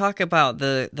when we talk about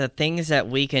the things that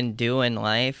we can do in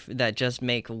life that just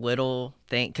make little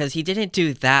things, because he didn't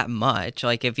do that much.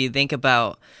 Like if you think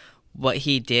about what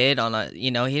he did on a, you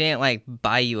know, he didn't like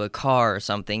buy you a car or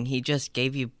something. He just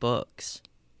gave you books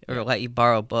or let you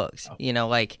borrow books. You know,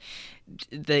 like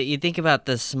you think about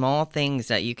the small things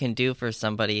that you can do for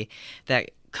somebody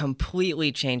that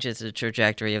completely changes the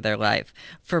trajectory of their life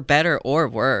for better or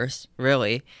worse,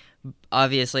 really.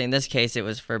 Obviously, in this case, it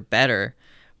was for better,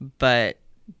 but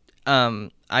I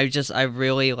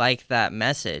really like that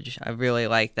message. I really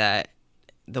like that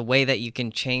the way that you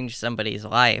can change somebody's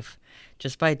life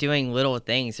just by doing little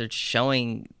things or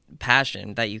showing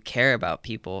passion that you care about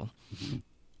people.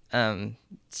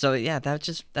 So yeah,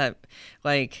 that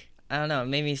like, I don't know, it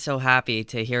made me so happy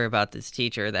to hear about this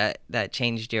teacher that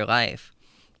changed your life.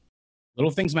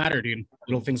 Little things matter, dude.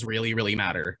 Little things really, really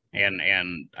matter. And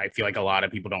I feel like a lot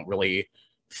of people don't really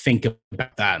think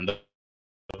about that in the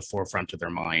forefront of their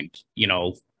mind. You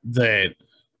know, the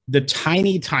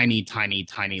tiny, tiny, tiny,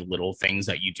 tiny little things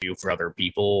that you do for other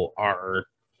people are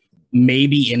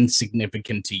maybe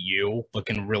insignificant to you, but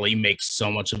can really make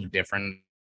so much of a difference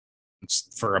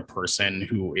for a person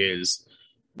who is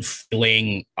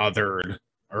feeling othered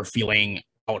or feeling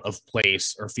out of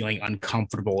place or feeling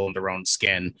uncomfortable in their own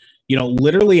skin. You know,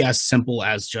 literally as simple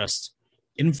as just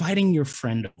inviting your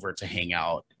friend over to hang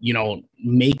out, you know,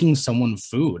 making someone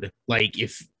food. Like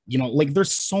if, you know, like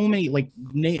there's so many, like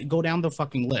go down the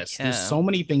fucking list. There's so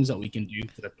many things that we can do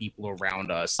for the people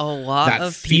around us a lot that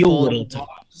of feel people, little to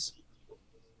us.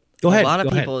 Go ahead. A lot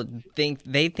of people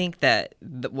think that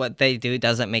what they do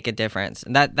doesn't make a difference.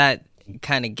 And that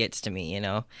kind of gets to me, you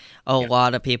know. A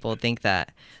lot of people think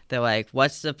that. They're like,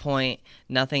 what's the point?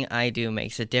 Nothing I do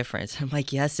makes a difference. I'm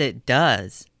like, yes, it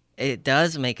does. It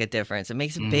does make a difference. It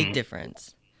makes a big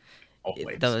difference.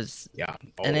 Always.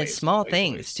 And it's small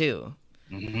things too.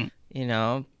 You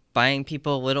know, buying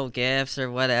people little gifts or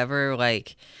whatever,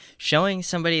 like showing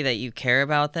somebody that you care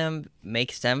about them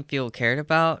makes them feel cared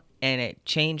about, and it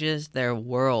changes their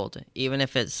world, even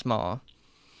if it's small.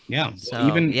 Yeah.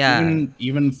 So,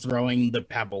 even throwing the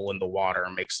pebble in the water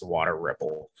makes the water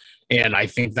ripple. And I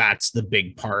think that's the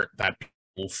big part that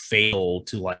people fail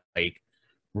to like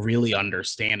really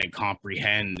understand and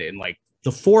comprehend in like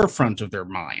the forefront of their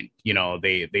mind. You know,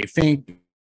 they think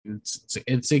it's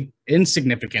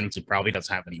insignificant. It probably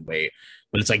doesn't have any weight,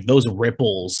 but it's like those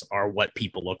ripples are what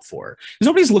people look for.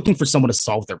 Nobody's looking for someone to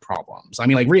solve their problems. I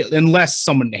mean, like, unless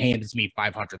someone hands me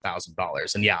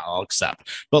 $500,000, and yeah, I'll accept.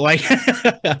 But like,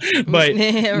 but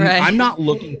right. I'm not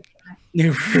looking.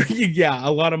 Yeah,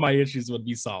 a lot of my issues would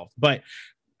be solved, but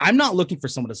I'm not looking for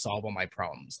someone to solve all my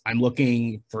problems. I'm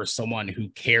looking for someone who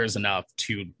cares enough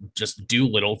to just do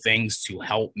little things to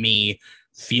help me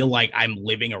feel like I'm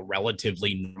living a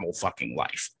relatively normal fucking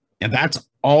life. And that's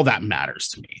all that matters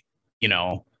to me, you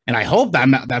know? And I hope that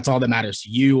that's all that matters to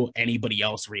you, anybody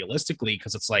else, realistically,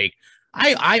 because it's like,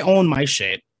 I own my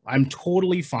shit. I'm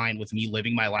totally fine with me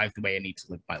living my life the way I need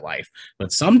to live my life.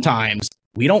 But sometimes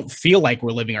we don't feel like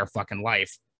we're living our fucking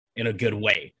life in a good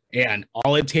way. And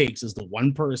all it takes is the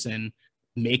one person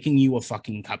making you a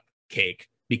fucking cupcake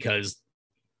because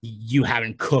you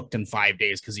haven't cooked in 5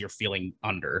 days because you're feeling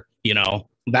under, you know?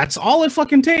 That's all it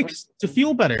fucking takes to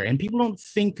feel better. And people don't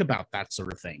think about that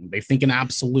sort of thing. They think in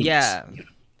absolutes. Yeah.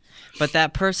 But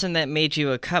that person that made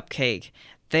you a cupcake,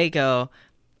 they go,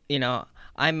 you know,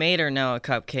 I made her now a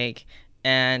cupcake,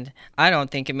 and I don't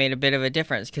think it made a bit of a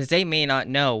difference because they may not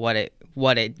know what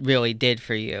it really did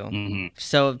for you.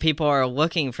 So people are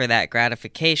looking for that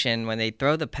gratification when they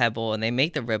throw the pebble and they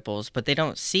make the ripples, but they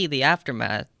don't see the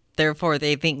aftermath. Therefore,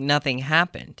 they think nothing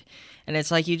happened. And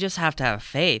it's like, you just have to have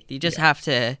faith. You just have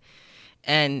to,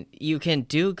 and you can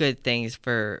do good things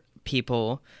for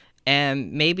people.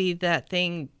 And maybe that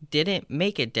thing didn't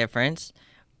make a difference,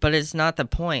 but it's not the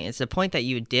point. It's the point that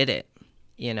you did it.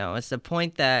 You know, it's the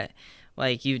point that,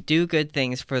 like, you do good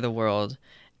things for the world,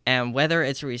 And whether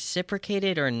it's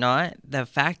reciprocated or not, the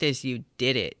fact is you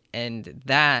did it. And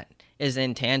that is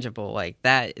intangible. Like,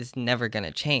 that is never going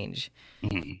to change.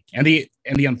 And the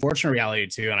unfortunate reality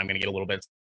too, and I'm going to get a little bit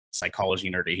psychology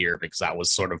nerdy here because that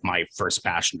was sort of my first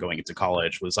passion going into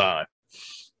college, was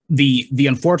the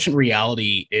unfortunate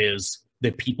reality is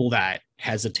the people that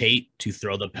hesitate to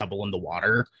throw the pebble in the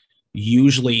water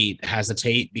usually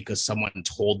hesitate because someone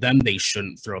told them they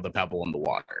shouldn't throw the pebble in the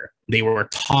water. They were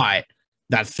taught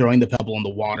that throwing the pebble in the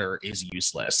water is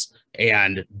useless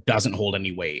and doesn't hold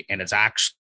any weight, and it's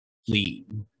actually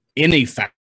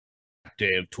ineffective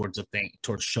towards a thing,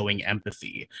 towards showing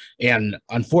empathy. And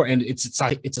unfortunately,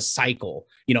 it's a cycle.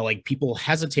 You know, like, people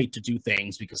hesitate to do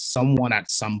things because someone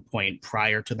at some point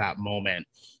prior to that moment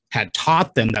had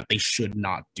taught them that they should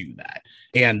not do that.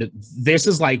 And this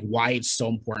is like why it's so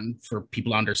important for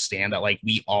people to understand that, like,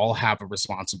 we all have a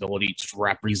responsibility to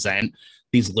represent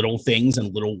these little things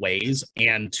in little ways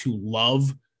and to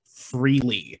love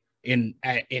freely in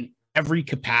every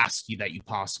capacity that you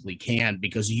possibly can,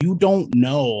 because you don't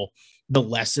know the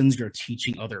lessons you're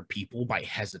teaching other people by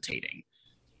hesitating.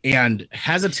 And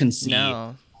hesitancy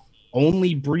No.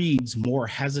 only breeds more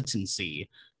hesitancy.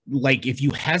 Like, if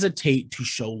you hesitate to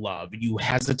show love, you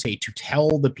hesitate to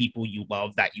tell the people you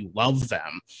love that you love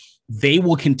them, they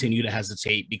will continue to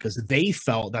hesitate because they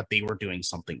felt that they were doing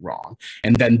something wrong.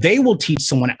 And then they will teach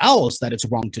someone else that it's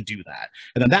wrong to do that.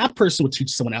 And then that person will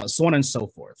teach someone else, so on and so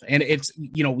forth. And it's,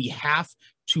 you know, we have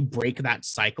to break that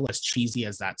cycle, as cheesy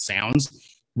as that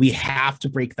sounds. We have to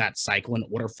break that cycle in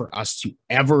order for us to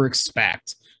ever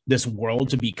expect this world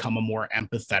to become a more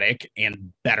empathetic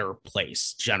and better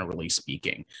place, generally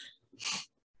speaking.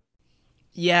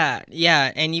 Yeah,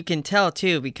 yeah, and you can tell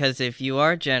too, because if you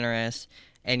are generous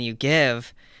and you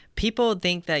give, people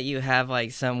think that you have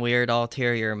like some weird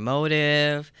ulterior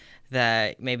motive,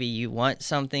 that maybe you want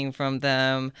something from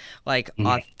them. Like,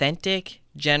 authentic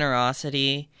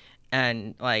generosity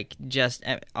and like just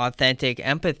authentic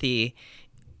empathy,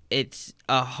 it's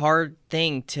a hard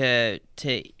thing to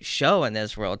show in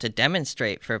this world, to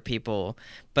demonstrate for people,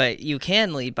 but you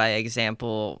can lead by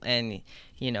example and,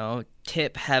 you know,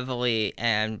 tip heavily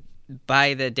and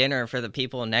buy the dinner for the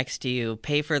people next to you,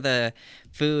 pay for the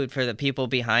food for the people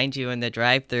behind you in the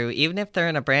drive-through. Even if they're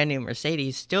in a brand new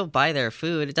Mercedes, still buy their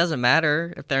food. It doesn't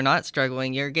matter if they're not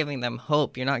struggling. You're giving them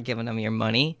hope. You're not giving them your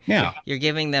money. Yeah. You're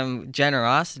giving them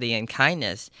generosity and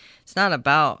kindness. It's not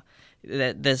about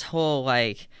this whole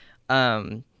like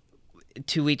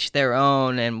to each their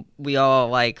own and we all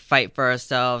like fight for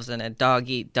ourselves and a dog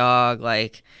eat dog,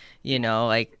 like, you know,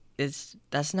 like,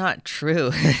 that's not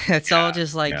true. It's all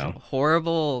just like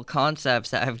horrible concepts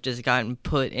that have just gotten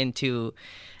put into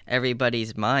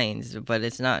everybody's minds, but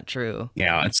it's not true.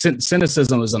 Yeah,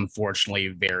 cynicism is unfortunately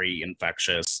very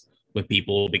infectious with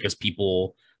people because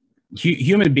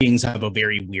human beings have a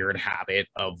very weird habit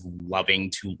of loving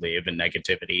to live in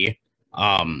negativity.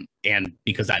 And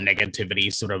because that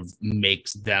negativity sort of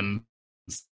makes them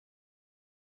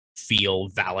feel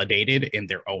validated in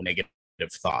their own negative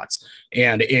thoughts.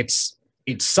 And it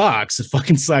sucks. It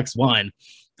fucking sucks, one.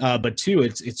 But two,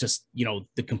 it's just, you know,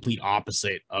 the complete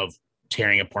opposite of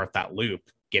tearing apart that loop,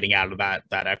 getting out of that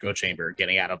echo chamber,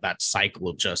 getting out of that cycle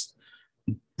of just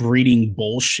breeding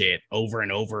bullshit over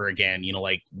and over again. You know,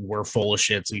 like, we're full of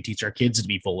shit, so we teach our kids to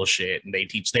be full of shit, and they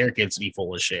teach their kids to be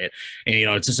full of shit. And, you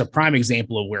know, it's just a prime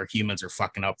example of where humans are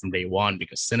fucking up from day one,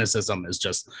 because cynicism is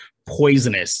just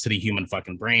poisonous to the human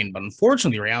fucking brain. But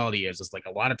unfortunately, the reality is like,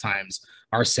 a lot of times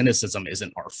our cynicism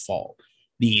isn't our fault.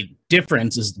 The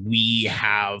difference is we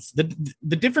have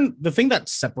the thing that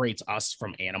separates us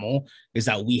from animal is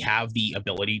that we have the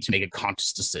ability to make a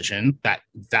conscious decision that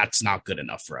that's not good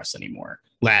enough for us anymore.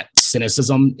 That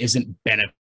cynicism isn't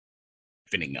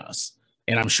benefiting us.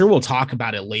 And I'm sure we'll talk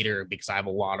about it later because I have a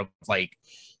lot of like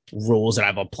rules that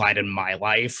I've applied in my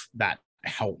life that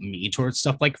help me towards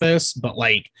stuff like this. But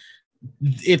like,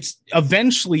 it's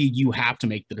eventually you have to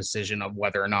make the decision of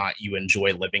whether or not you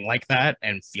enjoy living like that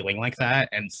and feeling like that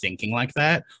and thinking like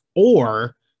that,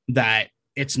 or that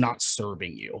it's not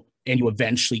serving you. And you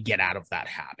eventually get out of that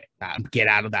habit, get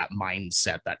out of that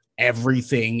mindset that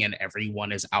everything and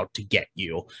everyone is out to get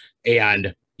you.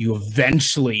 And you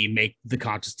eventually make the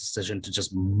conscious decision to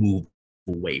just move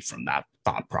away from that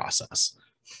thought process.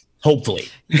 Hopefully.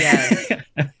 Yes.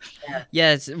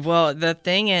 Yes. Well, the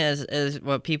thing is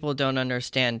what people don't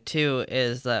understand too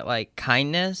is that like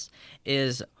kindness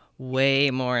is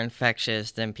way more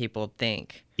infectious than people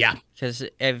think. Yeah. Because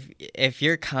if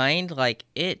you're kind, like,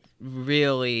 it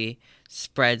really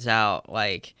spreads out.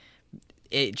 Like,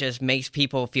 it just makes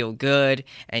people feel good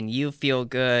and you feel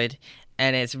good,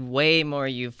 and it's way more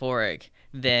euphoric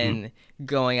than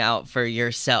going out for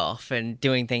yourself and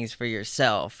doing things for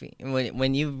yourself.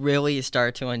 When you really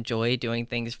start to enjoy doing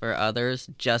things for others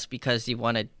just because you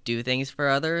want to do things for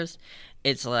others,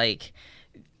 it's like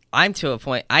I'm to a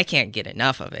point I can't get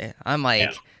enough of it. I'm like,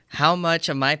 Yeah. how much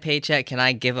of my paycheck can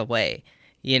I give away?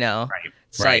 You know, Right.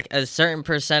 it's Right. like a certain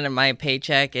percent of my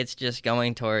paycheck, it's just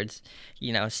going towards,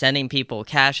 sending people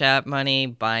Cash App money,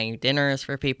 buying dinners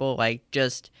for people, like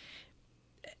just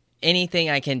anything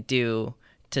I can do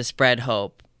to spread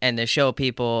hope and to show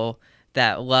people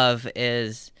that love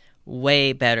is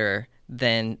way better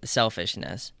than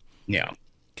selfishness. Yeah.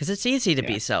 Because it's easy to Yeah.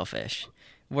 be selfish.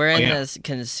 We're Oh, in yeah. this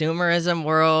consumerism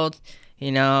world,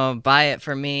 buy it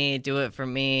for me, do it for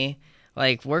me.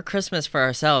 Like, we're Christmas for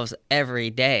ourselves every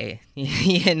day,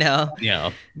 you know?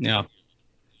 Yeah. Yeah.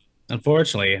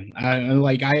 Unfortunately,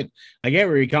 I get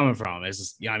where you're coming from. Is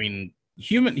just, I mean,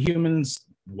 humans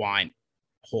want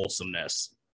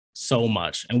wholesomeness so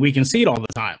much, and we can see it all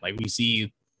the time. Like we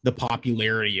see the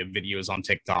popularity of videos on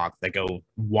TikTok that go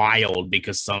wild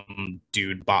because some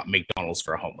dude bought McDonald's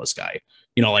for a homeless guy.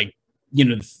 Like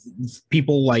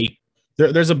people like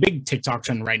there's a big TikTok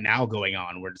trend right now going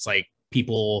on where it's like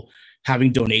people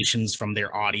having donations from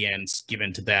their audience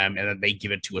given to them, and then they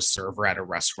give it to a server at a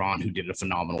restaurant who did a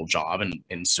phenomenal job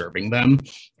in serving them.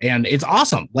 And it's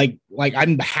awesome. Like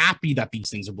I'm happy that these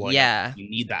things are blowing Yeah. up. You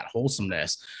need that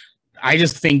wholesomeness. I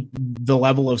just think the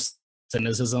level of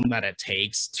cynicism that it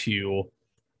takes to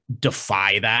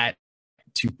defy that,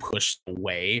 to push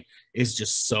away, is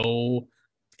just so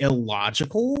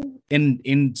illogical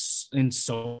in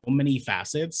so many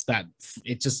facets that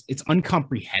it's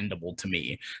uncomprehendable to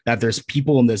me that there's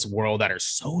people in this world that are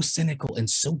so cynical and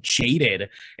so jaded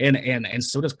and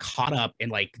so just caught up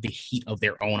in like the heat of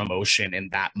their own emotion in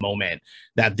that moment,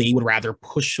 that they would rather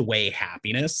push away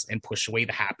happiness and push away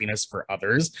the happiness for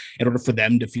others in order for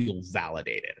them to feel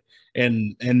validated.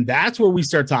 And that's where we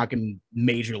start talking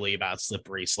majorly about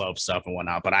slippery slope stuff and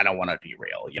whatnot, but I don't want to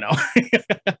derail.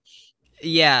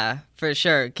 Yeah, for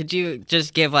sure. Could you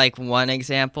just give like one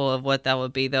example of what that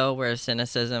would be though, where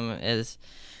cynicism is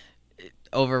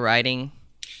overriding?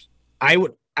 I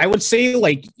would say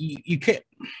like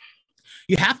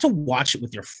you have to watch it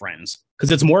with your friends because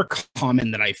it's more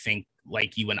common than I think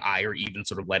like you and I are even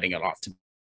sort of letting it off to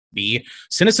be.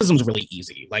 Cynicism is really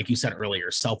easy. Like you said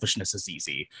earlier, selfishness is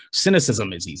easy.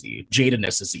 Cynicism is easy.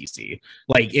 Jadedness is easy.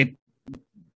 Like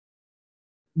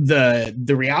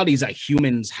the reality is that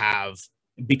humans have,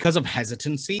 because of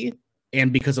hesitancy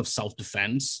and because of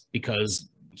self-defense, because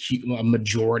a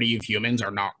majority of humans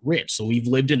are not rich, so we've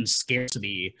lived in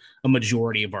scarcity a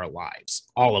majority of our lives,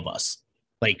 all of us.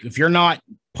 Like if you're not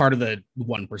part of the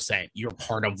 1%, you're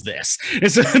part of this.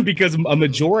 It's because a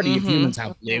majority of humans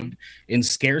have lived in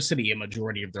scarcity a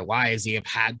majority of their lives. They have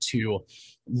had to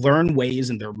learn ways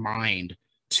in their mind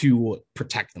to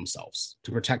protect themselves,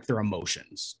 to protect their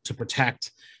emotions, to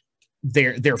protect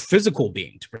their physical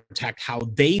being, to protect how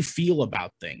they feel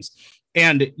about things.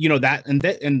 And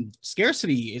and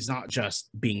scarcity is not just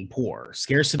being poor.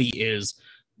 Scarcity is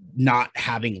not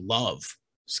having love.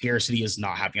 Scarcity is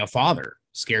not having a father.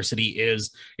 Scarcity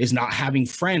is not having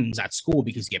friends at school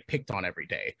because you get picked on every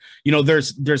day.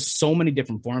 There's so many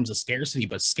different forms of scarcity,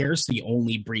 but scarcity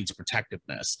only breeds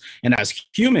protectiveness. And as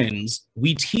humans,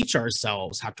 we teach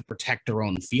ourselves how to protect our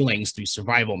own feelings through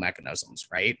survival mechanisms,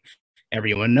 right?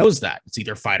 Everyone knows that. It's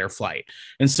either fight or flight.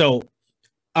 And so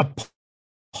a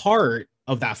part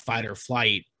of that fight or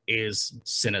flight is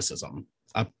cynicism.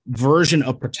 A version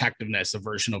of protectiveness, a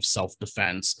version of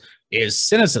self-defense is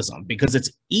cynicism, because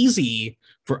it's easy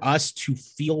for us to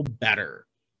feel better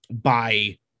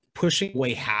by pushing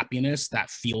away happiness that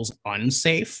feels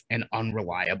unsafe and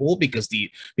unreliable, because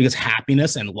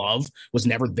happiness and love was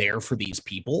never there for these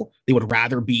people. They would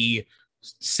rather be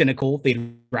cynical,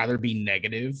 they'd rather be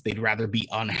negative, they'd rather be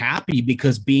unhappy,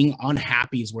 because being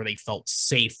unhappy is where they felt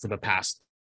safe for the past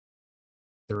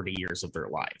 30 years of their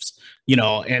lives.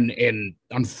 And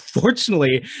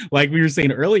unfortunately, like we were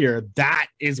saying earlier, that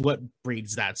is what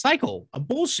breeds that cycle of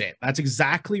bullshit. That's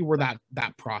exactly where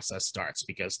that process starts,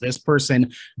 because this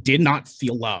person did not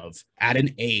feel love at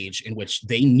an age in which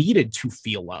they needed to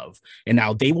feel love, and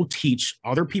now they will teach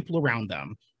other people around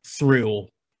them through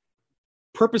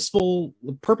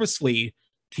purposefully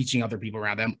teaching other people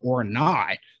around them or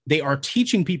not. They are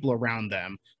teaching people around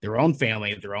them, their own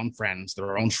family, their own friends,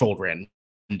 their own children,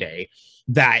 day,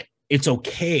 that it's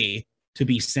okay to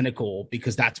be cynical,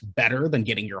 because that's better than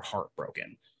getting your heart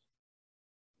broken.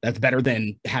 That's better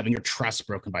than having your trust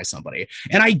broken by somebody.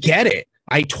 And I get it.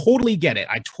 I totally get it.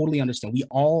 I totally understand. We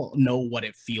all know what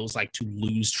it feels like to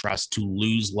lose trust, to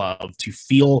lose love, to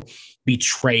feel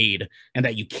betrayed, and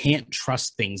that you can't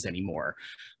trust things anymore.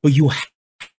 But you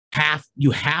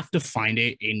have to find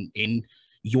it in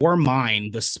your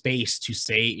mind the space to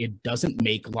say it doesn't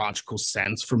make logical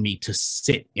sense for me to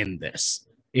sit in this.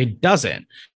 It doesn't.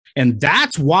 And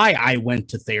that's why I went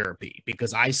to therapy,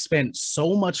 because I spent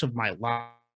so much of my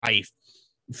life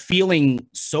feeling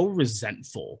so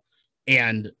resentful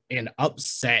and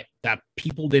upset that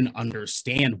people didn't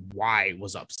understand why I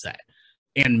was upset.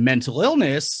 And mental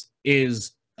illness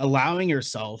is allowing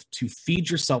yourself to feed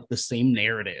yourself the same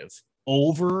narrative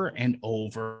over and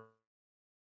over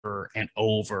and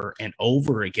over and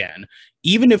over again,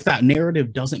 even if that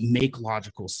narrative doesn't make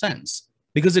logical sense.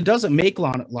 Because it doesn't make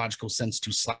logical sense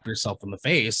to slap yourself in the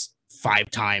face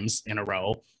 5 times in a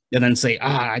row and then say,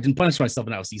 I didn't punish myself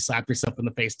enough. So you slap yourself in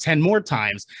the face 10 more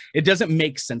times. It doesn't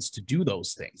make sense to do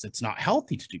those things. It's not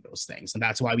healthy to do those things. And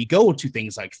that's why we go to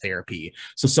things like therapy.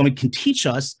 So someone can teach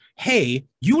us, hey,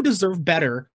 you deserve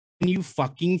better than you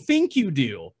fucking think you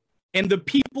do. And the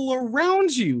people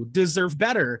around you deserve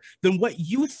better than what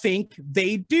you think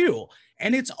they do.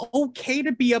 And it's okay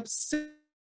to be upset,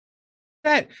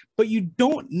 but you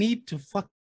don't need to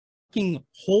fucking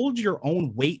hold your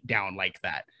own weight down like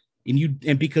that.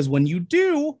 And because when you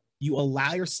do, you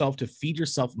allow yourself to feed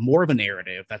yourself more of a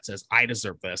narrative that says, I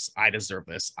deserve this, I deserve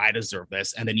this, I deserve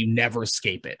this, and then you never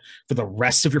escape it for the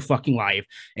rest of your fucking life.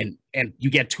 And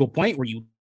you get to a point where you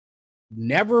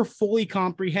never fully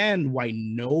comprehend why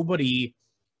nobody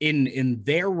in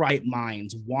their right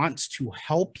minds wants to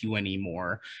help you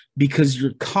anymore, because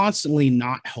you're constantly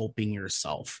not helping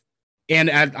yourself. And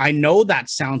I know that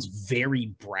sounds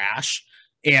very brash,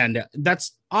 and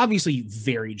that's obviously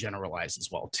very generalized as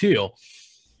well, too.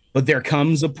 But there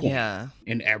comes a point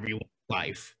in everyone's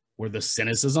life where the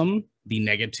cynicism, the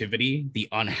negativity, the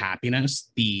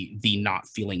unhappiness, the not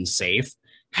feeling safe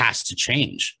has to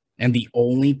change. And the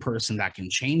only person that can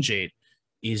change it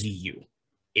is you.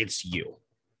 It's you.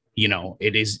 You know,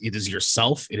 it is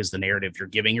yourself. It is the narrative you're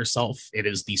giving yourself. It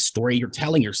is the story you're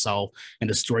telling yourself and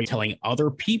the story telling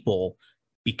other people,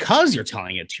 because you're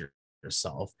telling it to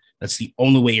yourself. That's the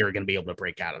only way you're going to be able to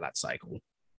break out of that cycle.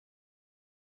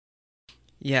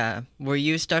 Yeah. Were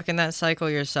you stuck in that cycle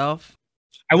yourself?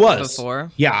 I was.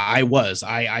 Before? Yeah, I was.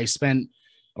 I spent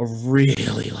a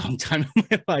really long time in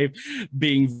my life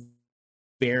being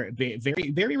very,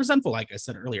 very, very resentful. Like I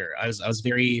said earlier, I was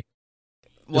very.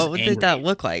 What did that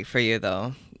look like for you,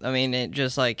 though? I mean, it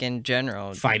just like in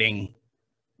general. Fighting.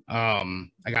 I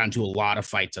got into a lot of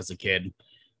fights as a kid.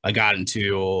 I got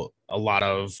into a lot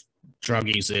of drug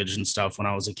usage and stuff when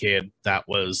I was a kid. That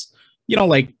was,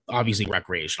 like obviously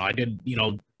recreational. I did,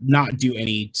 not do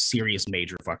any serious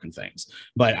major fucking things,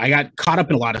 but I got caught up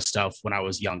in a lot of stuff when I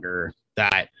was younger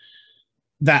that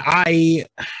I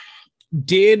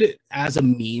did as a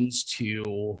means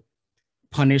to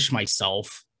punish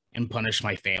myself and punish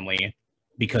my family,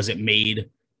 because it made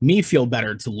me feel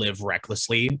better to live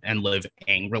recklessly and live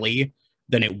angrily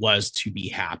than it was to be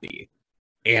happy.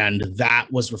 And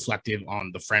that was reflective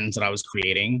on the friends that I was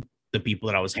creating, the people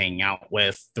that I was hanging out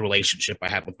with, the relationship I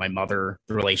had with my mother,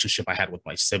 the relationship I had with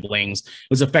my siblings. It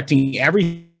was affecting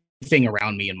everything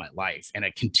around me in my life. And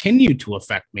it continued to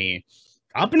affect me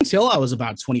up until I was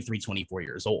about 23, 24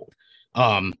 years old.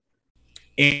 And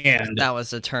that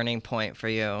was a turning point for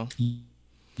you.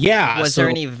 Yeah. Was there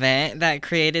an event that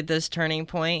created this turning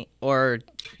point, or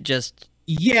just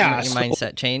your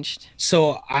mindset changed?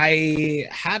 So I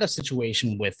had a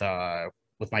situation with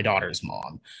my daughter's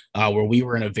mom, where we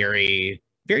were in a very,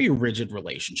 very rigid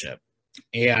relationship.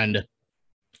 And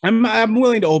I'm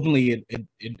willing to openly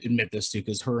admit this too,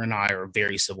 because her and I are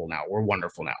very civil now. We're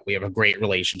wonderful now. We have a great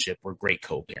relationship. We're great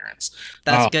co-parents.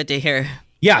 That's good to hear.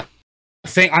 Yeah.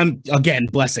 I'm again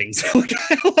blessings.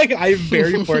 like I'm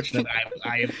very fortunate.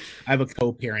 I have a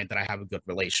co-parent that I have a good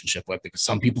relationship with, because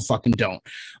some people fucking don't.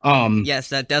 Yes,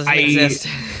 that doesn't exist.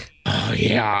 Oh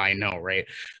yeah, I know, right?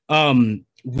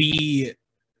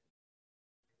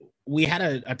 We had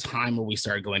a time where we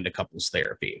started going to couples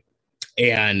thaerapy,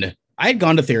 and I had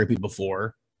gone to therapy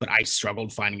before, but I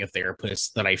struggled finding a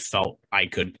therapist that I felt I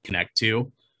could connect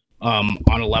to on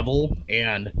a level.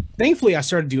 And thankfully I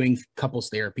started doing couples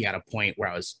therapy at a point where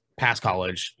I was past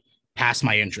college, past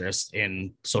my interest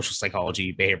in social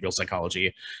psychology, behavioral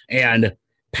psychology, and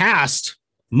past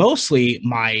mostly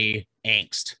my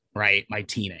angst, right? My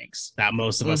teen angst that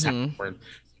most of us have, were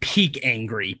peak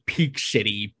angry, peak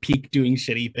shitty, peak doing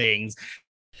shitty things.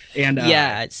 And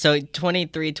Yeah, so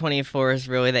 23, 24 is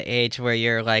really the age where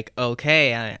you're like,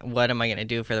 okay, what am I going to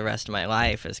do for the rest of my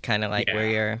life? Is kind of like where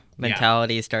yeah, your yeah.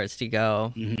 mentality starts to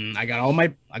go. I got all my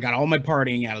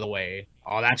partying out of the way.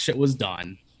 All that shit was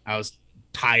done. I was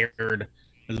tired.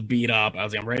 I was beat up. I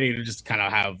was like, I'm ready to just kind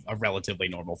of have a relatively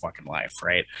normal fucking life,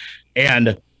 right?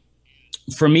 And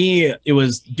for me, it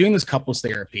was doing this couples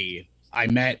therapy. I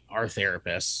met our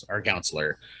therapist, our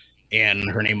counselor, and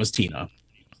her name was Tina.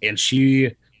 And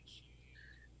she,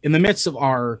 in the midst of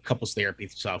our couples therapy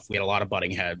stuff, we had a lot of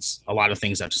butting heads, a lot of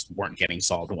things that just weren't getting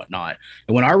solved and whatnot.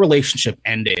 And when our relationship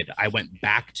ended, I went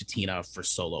back to Tina for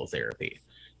solo therapy.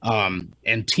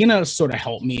 And Tina sort of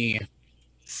helped me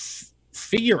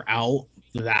figure out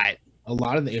that a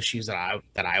lot of the issues that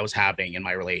I was having in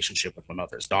my relationship with my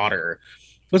mother's daughter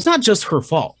was not just her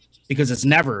fault, because it's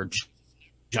never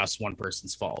just one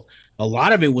person's fault. A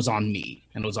lot of it was on me,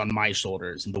 and it was on my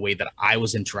shoulders and the way that I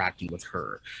was interacting with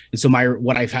her. And so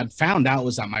what I've had found out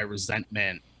was that my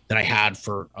resentment that I had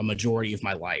for a majority of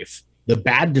my life, the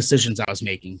bad decisions I was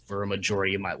making for a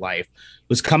majority of my life,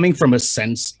 was coming from a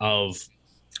sense of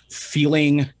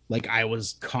feeling like I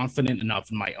was confident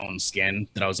enough in my own skin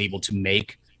that I was able to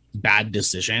make bad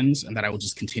decisions, and that I would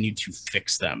just continue to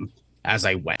fix them as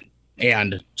I went,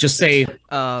 and just say,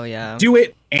 Oh, yeah. do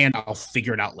it and I'll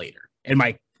figure it out later. And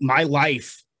my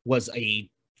life was a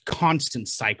constant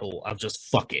cycle of just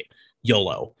fuck it,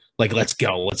 YOLO. Like, let's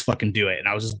go, let's fucking do it. And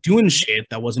I was just doing shit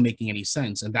that wasn't making any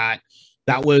sense. And that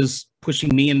was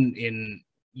pushing me in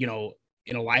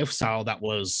in a lifestyle that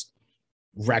was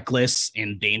reckless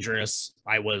and dangerous.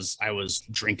 I was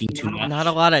drinking too much. Not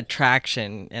a lot of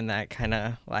traction in that kind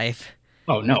of life.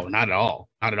 Oh no, not at all.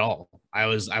 Not at all. I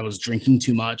was drinking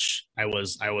too much. I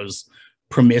was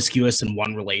promiscuous in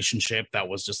one relationship that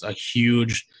was just a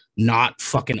huge not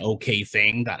fucking okay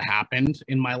thing that happened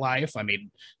in my life. I made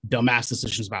dumbass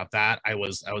decisions about that. I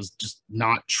was just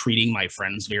not treating my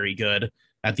friends very good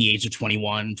at the age of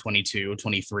 21, 22,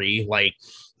 23. Like,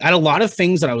 I had a lot of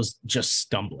things that I was just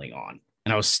stumbling on.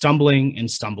 And I was stumbling and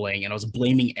stumbling, and I was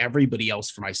blaming everybody else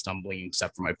for my stumbling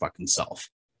except for my fucking self.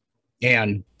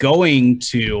 And going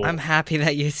to I'm happy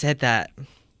that you said that.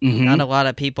 Not Mhm. a lot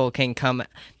of people can come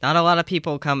not a lot of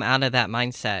people come out of that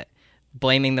mindset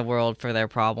blaming the world for their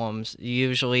problems.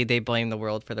 Usually they blame the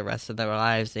world for the rest of their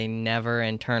lives. They never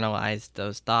internalize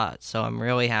those thoughts. So I'm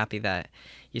really happy that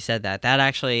you said that. That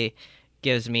actually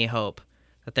gives me hope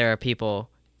that there are people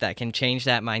that can change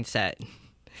that mindset.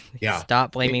 Yeah. Stop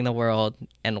E- blaming the world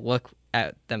and look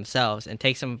at themselves and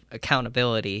take some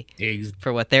accountability ex-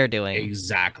 for what they're doing.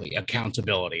 exactly.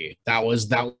 Accountability. That was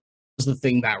the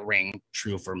thing that rang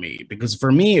true for me, because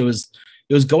for me it was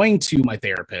going to my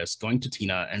therapist, going to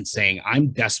Tina and saying, I'm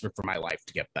desperate for my life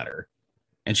to get better.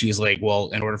 And she's like, well,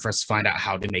 in order for us to find out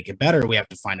how to make it better, we have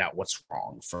to find out what's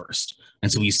wrong first.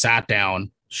 And so we sat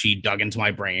down, she dug into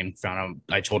my brain, found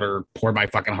out, I told her, poured my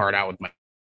fucking heart out with my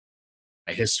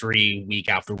history week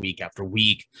after week after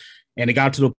week. And it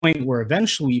got to the point where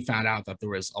eventually we found out that there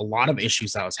was a lot of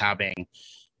issues that I was having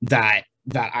that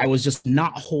I was just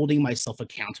not holding myself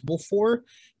accountable for,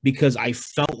 because I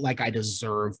felt like I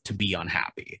deserved to be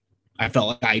unhappy. I felt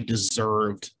like I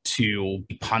deserved to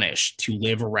be punished, to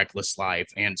live a reckless life,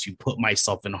 and to put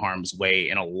myself in harm's way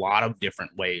in a lot of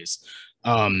different ways.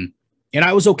 Um, and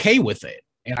I was okay with it.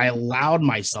 And I allowed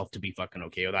myself to be fucking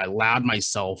okay with it. I allowed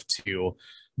myself to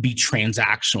be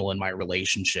transactional in my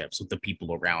relationships with the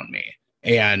people around me.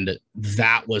 And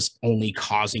that was only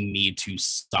causing me to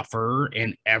suffer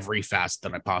in every facet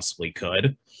that I possibly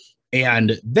could.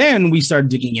 And then we started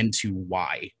digging into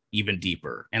why even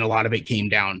deeper. And a lot of it came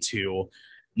down to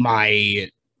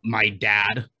my my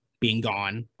dad being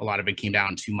gone. A lot of it came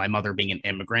down to my mother being an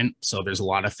immigrant. So there's a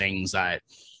lot of things that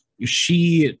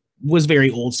she was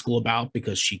very old school about,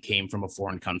 because she came from a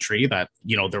foreign country, that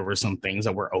there were some things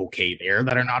that were okay there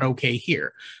that are not okay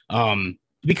here.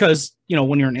 Because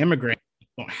when you're an immigrant, you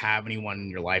don't have anyone in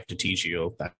your life to teach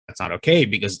you that that's not okay,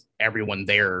 because everyone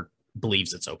there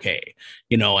believes it's okay.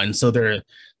 And so there are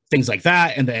things like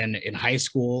that. And then in high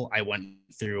school, I went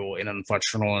through an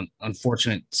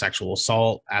unfortunate sexual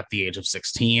assault at the age of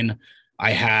 16.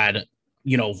 I had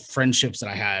friendships that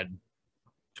I had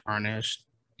tarnished.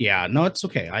 Yeah, no, it's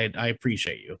okay. I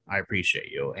appreciate you. I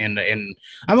appreciate you. And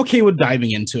I'm okay with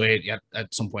diving into it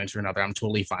at some point or another. I'm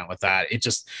totally fine with that. It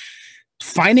just,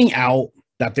 finding out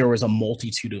that there was a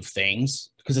multitude of things,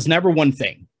 because it's never one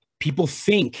thing. People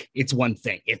think it's one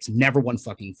thing. It's never one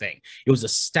fucking thing. It was a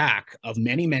stack of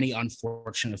many, many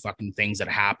unfortunate fucking things that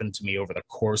happened to me over the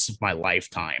course of my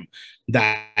lifetime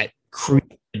that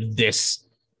created this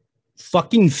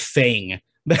fucking thing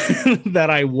that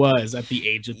I was at the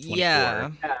age of 24. Yeah.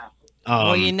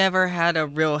 Well, you Um, never had a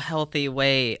real healthy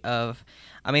way of.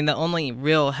 I mean, the only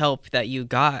real help that you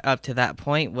got up to that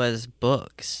point was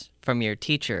books from your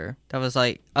teacher. That was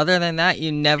like, other than that,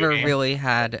 you never yeah, really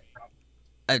had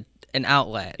a an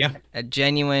outlet, yeah. a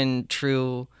genuine,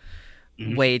 true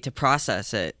Mhm, way to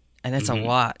process it. And it's a mhm.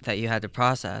 lot that you had to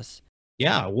process.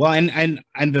 Yeah, well, and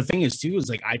the thing is too is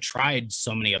like I tried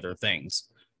so many other things.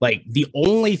 Like the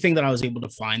only thing that I was able to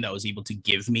find that was able to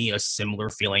give me a similar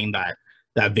feeling that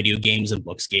video games and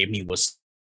books gave me was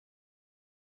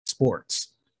sports.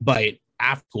 But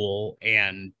after school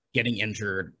and getting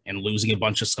injured and losing a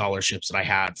bunch of scholarships that I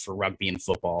had for rugby and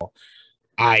football,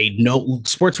 I know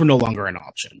sports were no longer an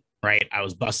option, right? I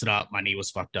was busted up, my knee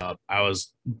was fucked up, I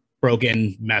was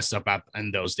broken, messed up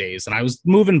in those days, and I was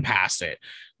moving past it.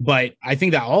 But I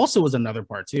think that also was another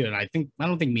part too. And I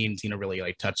don't think me and Tina really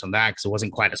like touched on that because it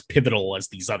wasn't quite as pivotal as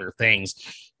these other things.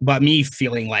 But me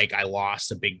feeling like I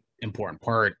lost a big important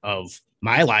part of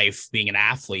my life being an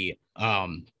athlete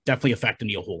definitely affected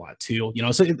me a whole lot too. You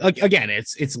know, so again,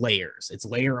 it's layers, it's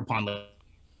layer upon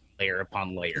layer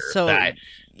upon layer So, that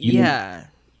you yeah,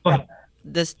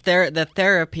 the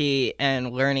therapy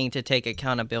and learning to take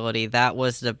accountability, that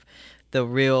was the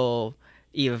real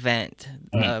event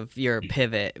of your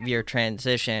pivot, your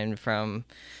transition from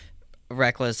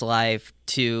reckless life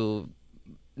to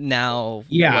now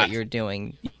yeah, what you're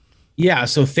doing. yeah.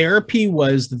 So therapy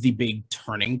was the big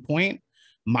turning point.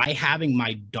 My having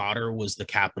my daughter was the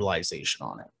capitalization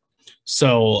on it.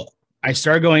 So I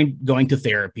started going to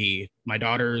therapy. My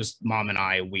daughter's mom and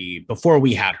I, we before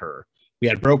we had her, we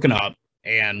had broken up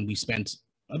and we spent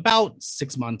about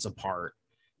 6 months apart.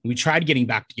 We tried getting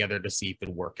back together to see if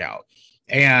it'd work out.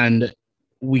 And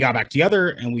we got back together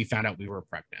and we found out we were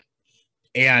pregnant.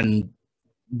 And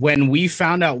when we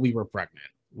found out we were pregnant,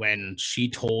 when she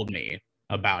told me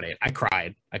about it, I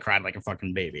cried. I cried like a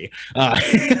fucking baby.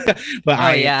 But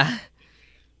Oh yeah.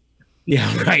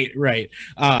 yeah, right, right.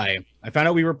 I found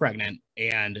out we were pregnant,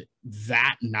 and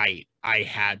that night I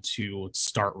had to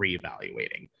start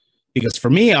reevaluating because for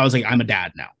me, I was like, I'm a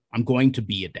dad now. I'm going to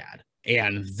be a dad.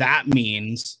 And that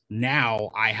means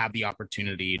now I have the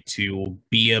opportunity to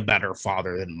be a better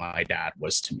father than my dad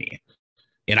was to me.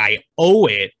 And I owe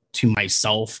it to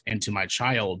myself and to my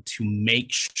child to make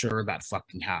sure that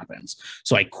fucking happens.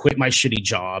 So I quit my shitty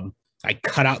job. I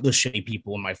cut out the shitty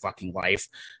people in my fucking life.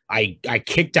 I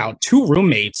kicked out two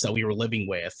roommates that we were living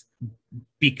with.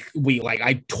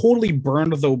 I totally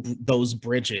burned those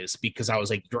bridges because I was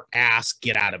like, your ass,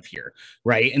 get out of here,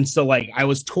 right? And so like I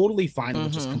was totally fine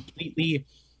with just Mm-hmm. completely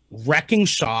wrecking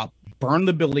shop, burn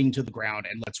the building to the ground,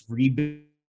 and let's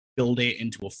rebuild it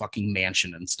into a fucking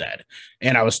mansion instead.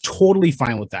 And I was totally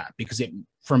fine with that because it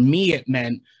for me it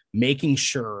meant making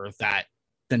sure that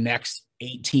the next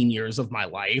 18 years of my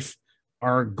life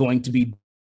are going to be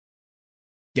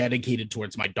dedicated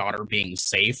towards my daughter being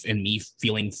safe and me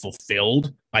feeling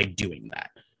fulfilled by doing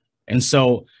that. And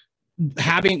so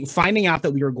having finding out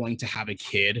that we were going to have a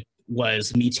kid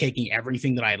was me taking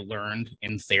everything that I had learned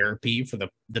in therapy for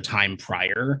the time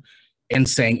prior and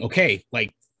saying, okay,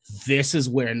 like this is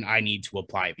when I need to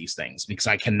apply these things because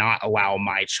I cannot allow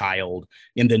my child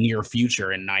in the near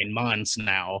future in 9 months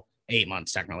now, 8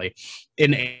 months technically,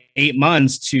 in 8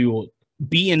 months to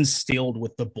be instilled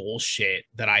with the bullshit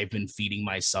that I've been feeding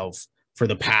myself for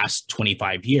the past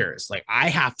 25 years. Like I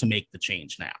have to make the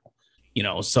change now, you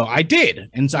know. So I did.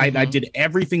 And so I Mm-hmm. did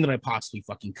everything that I possibly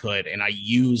fucking could. And I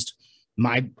used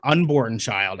my unborn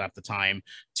child at the time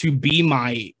to be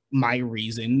my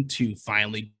reason to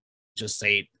finally just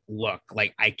say, look,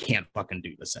 like I can't fucking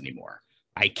do this anymore.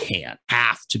 I can't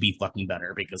have to be fucking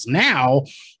better because now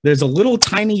there's a little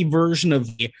tiny version of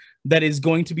me that is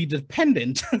going to be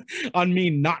dependent on me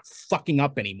not fucking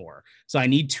up anymore. So I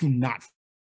need to not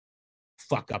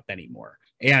fuck up anymore.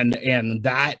 And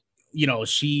that, you know,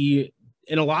 she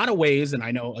in a lot of ways, and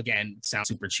I know again, it sounds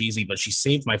super cheesy, but she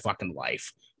saved my fucking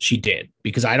life. She did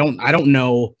because I don't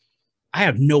know. I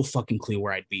have no fucking clue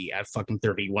where I'd be at fucking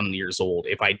 31 years old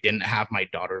if I didn't have my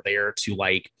daughter there to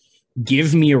like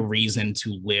give me a reason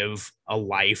to live a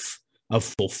life of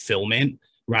fulfillment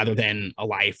rather than a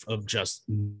life of just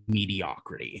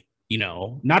mediocrity. You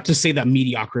know, not to say that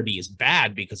mediocrity is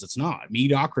bad because it's not.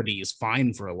 Mediocrity is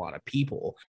fine for a lot of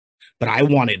people, but I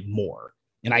wanted more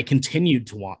and I continued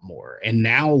to want more. And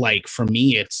now, like, for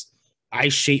me, it's I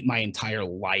shape my entire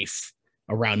life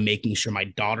around making sure my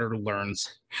daughter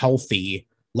learns healthy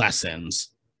lessons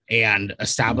and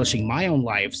establishing my own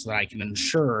life so that I can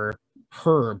ensure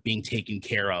her being taken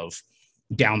care of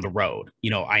down the road.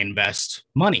 You know, I invest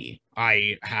money.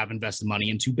 I have invested money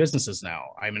into businesses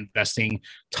now. I'm investing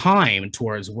time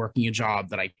towards working a job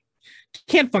that I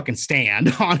can't fucking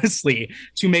stand, honestly,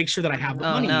 to make sure that I have the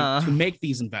Oh money no. to make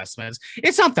these investments.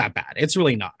 It's not that bad. It's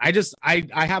really not. I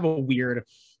have a weird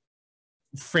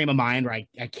frame of mind where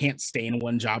I can't stay in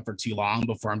one job for too long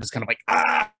before I'm just kind of like,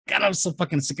 God, I'm so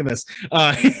fucking sick of this.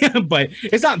 But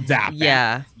it's not that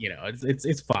bad. Yeah.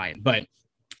 It's fine. But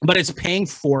it's paying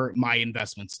for my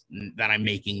investments that I'm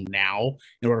making now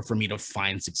in order for me to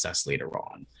find success later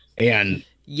on. And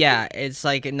Yeah, it's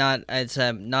like not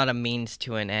a means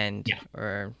to an end, yeah,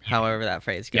 or however that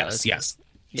phrase goes. yes,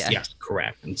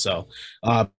 correct. And so,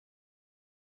 but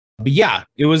yeah,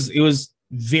 it was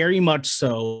very much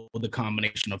so the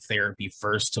combination of therapy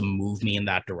first to move me in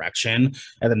that direction,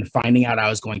 and then finding out I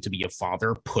was going to be a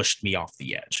father pushed me off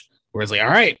the edge. Whereas like, all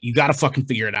right, you got to fucking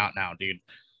figure it out now, dude.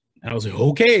 And I was like,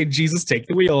 okay, Jesus, take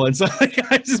the wheel. And so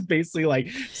like, I just basically like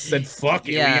said, fuck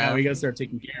it, we gotta start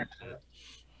taking care of it.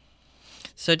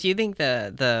 So do you think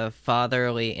the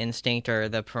fatherly instinct or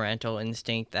the parental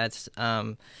instinct, that's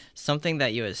something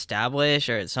that you establish,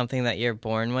 or it's something that you're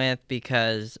born with?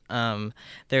 Because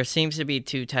there seems to be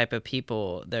two type of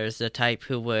people. There's the type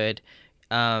who would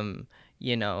like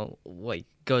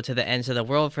go to the ends of the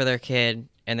world for their kid,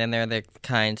 and then there are the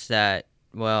kinds that,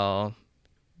 well,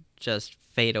 just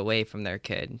fade away from their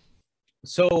kid.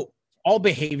 So all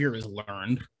behavior is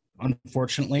learned,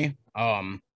 unfortunately.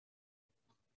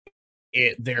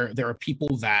 There are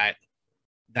people that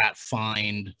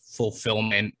find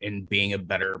fulfillment in being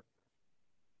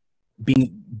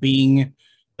being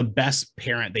the best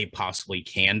parent they possibly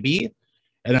can be,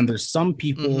 and then there's some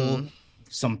people,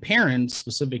 some parents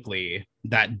specifically,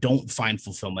 that don't find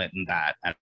fulfillment in that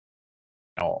at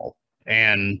all.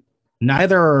 And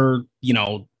neither are,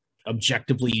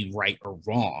 objectively right or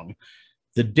wrong.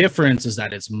 The difference is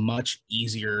that it's much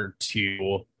easier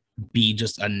to be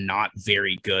just a not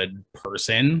very good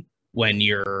person when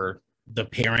you're the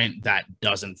parent that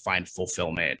doesn't find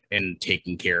fulfillment in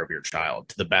taking care of your child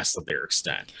to the best of their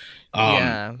extent.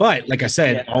 But like I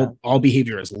said, all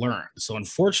behavior is learned. So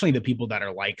unfortunately, the people that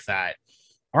are like that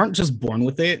aren't just born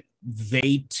with it.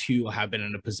 They too have been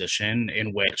in a position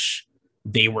in which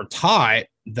they were taught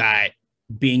that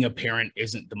being a parent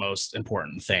isn't the most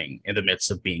important thing in the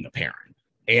midst of being a parent.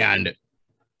 And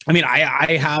I mean,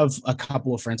 I have a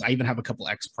couple of friends. I even have a couple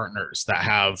ex-partners that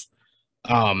have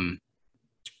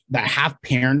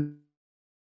parents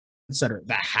that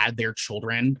had their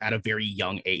children at a very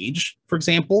young age, for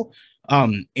example,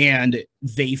 and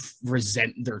they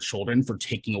resent their children for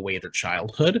taking away their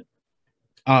childhood,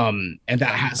 and that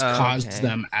has caused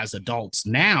them as adults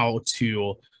now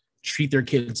to treat their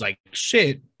kids like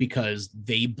shit because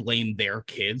they blame their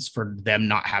kids for them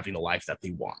not having the life that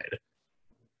they wanted.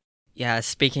 Yeah,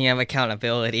 speaking of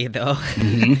accountability, though,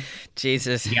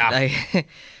 Jesus, yeah,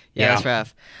 it's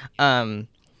rough.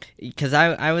 Because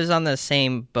I was on the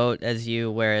same boat as you,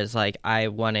 whereas like I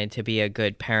wanted to be a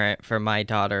good parent for my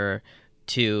daughter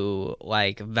to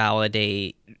like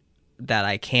validate that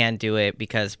I can do it,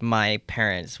 because my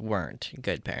parents weren't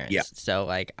good parents. Yeah. So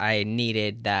like I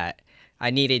needed that. I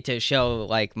needed to show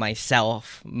like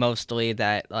myself mostly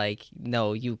that like,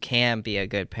 no, you can be a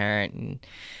good parent.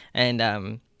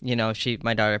 And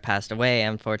my daughter passed away,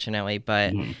 unfortunately,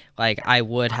 but like I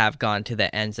would have gone to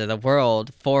the ends of the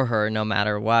world for her no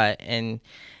matter what. And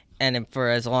for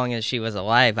as long as she was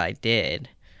alive, I did.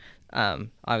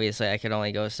 Obviously I could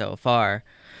only go so far,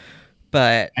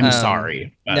 but I'm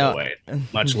sorry, by the way.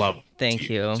 Much love.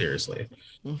 Thank you. Seriously.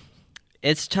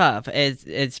 It's tough.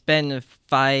 It's been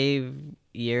 5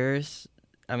 years.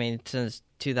 I mean, since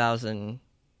 2000.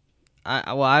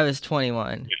 I was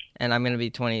 21, and I'm gonna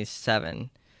be 27.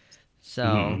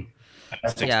 So,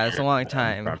 yeah, it's a long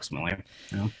time. Approximately.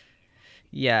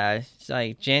 Yeah, it's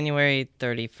like January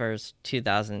 31st,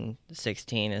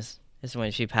 2016 is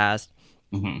when she passed.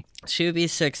 She would be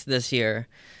 6 this year.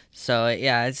 So,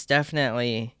 yeah, it's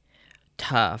definitely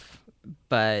tough,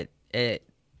 but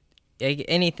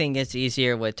anything gets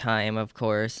easier with time, of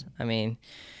course. I mean,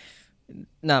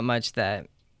 not much that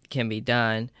can be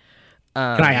done.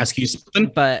 Can I ask you something?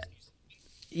 But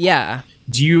yeah,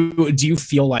 do you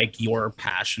feel like your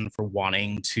passion for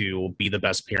wanting to be the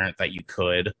best parent that you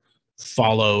could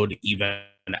followed even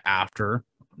after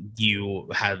you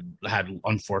had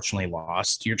unfortunately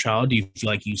lost your child? Do you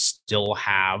feel like you still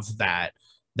have that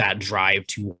drive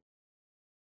to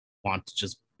want to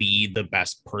just be the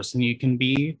best person you can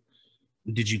be?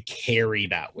 Did you carry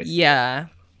that with you? Yeah.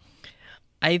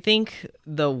 I think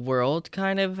the world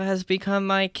kind of has become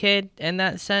my kid in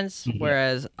that sense,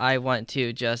 whereas I want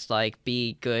to just like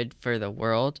be good for the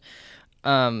world.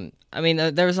 I mean,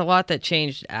 there was a lot that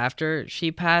changed after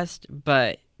she passed,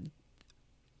 but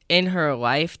in her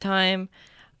lifetime,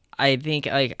 I think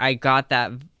like I got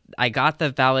the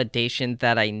validation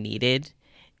that I needed,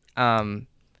 um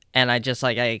and I just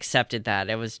like I accepted that.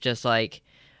 It was just like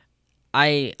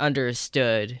I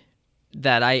understood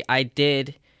that I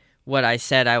did what I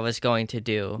said I was going to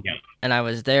do, Yeah. and I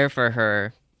was there for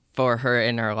her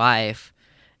in her life,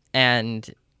 and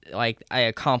like I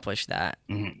accomplished that.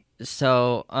 Mhm.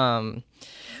 So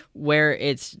where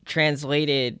it's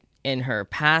translated in her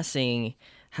passing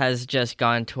has just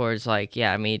gone towards like,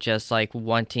 yeah, me just like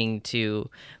wanting to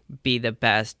be the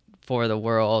best for the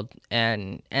world,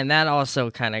 and that also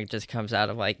kind of just comes out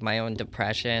of like my own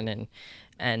depression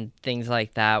and things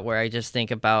like that, where I just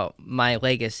think about my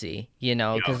legacy, you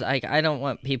know, Yeah. because I don't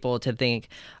want people to think,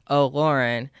 oh,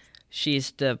 Lauren,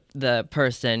 she's the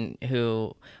person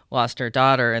who lost her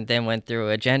daughter and then went through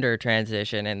a gender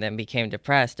transition and then became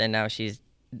depressed and now she's,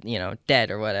 you know,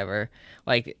 dead or whatever.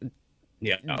 Like,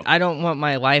 Yeah. I don't want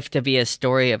my life to be a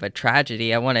story of a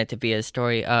tragedy. I want it to be a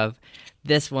story of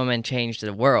this woman changed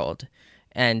the world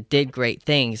and did great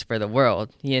things for the world,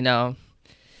 you know?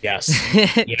 Yes.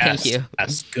 Thank Yes. you.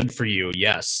 That's good for you.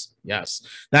 Yes. Yes.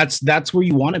 That's where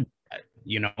you want to,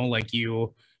 like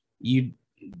you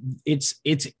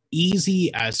it's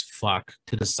easy as fuck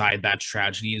to decide that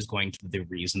tragedy is going to be the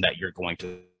reason that you're going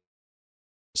to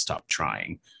stop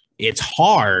trying. It's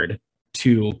hard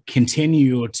to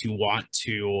continue to want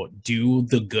to do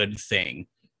the good thing,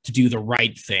 to do the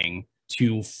right thing,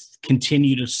 to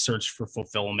continue to search for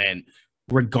fulfillment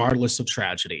regardless of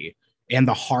tragedy. And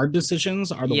the hard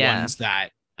decisions are the Yeah. ones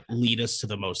that lead us to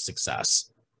the most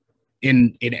success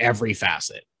in every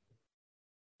facet.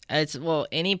 It's well,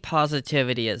 any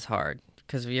positivity is hard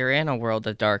because you're in a world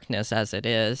of darkness as it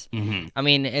is. Mm-hmm. I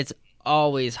mean, it's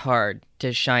always hard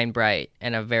to shine bright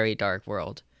in a very dark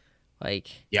world. Like,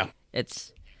 Yeah.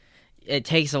 it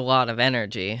takes a lot of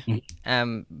energy.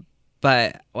 Mhm.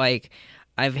 But like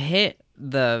I've hit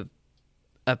the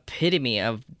epitome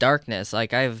of darkness.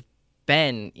 Like I've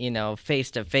been, you know, face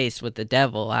to face with the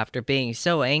devil after being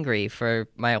so angry for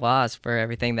my loss, for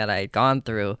everything that I had gone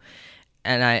through.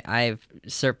 And I've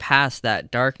surpassed that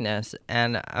darkness,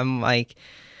 and I'm like,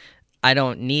 I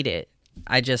don't need it.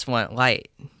 I just want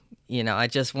light. You know, I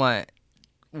just want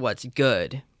what's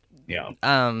good. Yeah.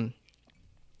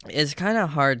 It's kind of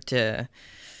hard to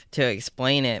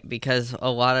explain it because a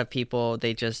lot of people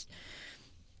they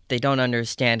don't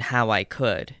understand how I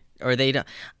could, or they don't.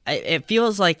 It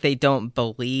feels like they don't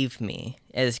believe me.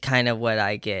 Is kind of what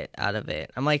I get out of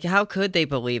it. I'm like, how could they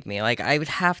believe me? Like, I would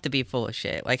have to be full of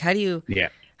shit. Like, how do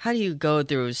you go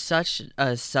through such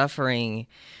a suffering,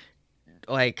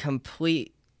 like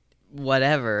complete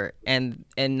whatever, and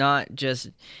not just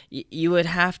you would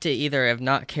have to either have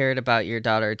not cared about your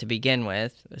daughter to begin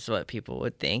with, is what people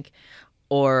would think,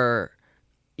 or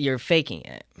you're faking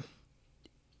it.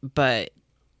 But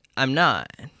I'm not.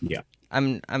 Yeah.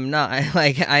 I'm not.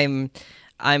 Like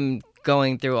I'm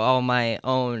going through all my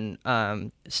own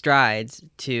strides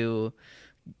to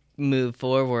move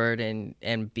forward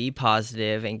and be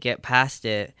positive and get past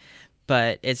it,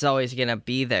 but it's always gonna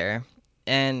be there.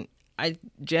 And I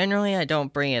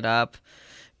don't bring it up.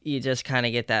 You just kind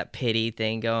of get that pity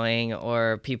thing going,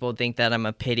 or people think that I'm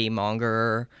a pity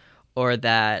monger, or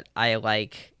that I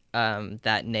like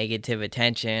that negative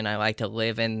attention. I like to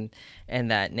live in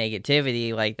that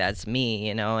negativity, like that's me,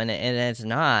 you know, and it's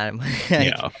not. I'm like,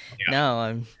 Yeah.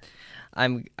 no,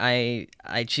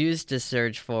 I choose to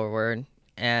surge forward,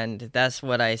 and that's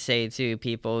what I say to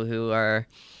people who are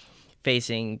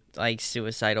facing like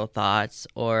suicidal thoughts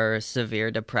or severe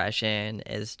depression,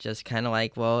 is just kind of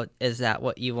like, well, is that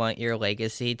what you want your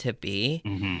legacy to be?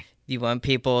 Mm-hmm. You want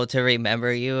people to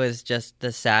remember you as just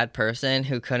the sad person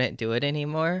who couldn't do it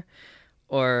anymore,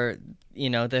 or, you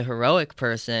know, the heroic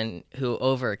person who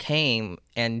overcame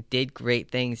and did great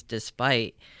things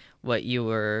despite what you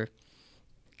were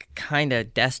kind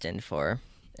of destined for,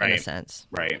 in a sense.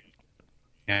 Right.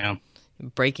 Yeah.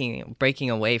 Breaking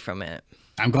away from it.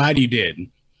 I'm glad you did.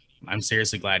 I'm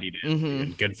seriously glad you did.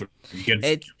 Mm-hmm.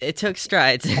 Good. It took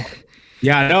strides.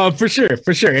 Yeah, no, for sure.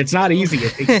 It's not easy.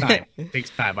 It takes time. It takes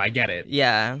time. I get it.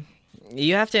 Yeah,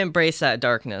 you have to embrace that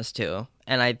darkness too,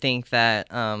 and I think that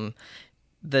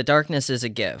the darkness is a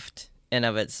gift in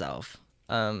of itself,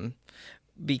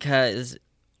 because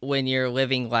when you're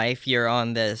living life, you're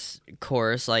on this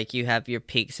course. Like, you have your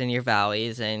peaks and your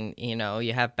valleys, and you know,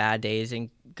 you have bad days and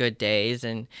good days,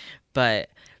 but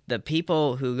the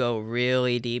people who go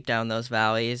really deep down those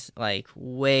valleys, like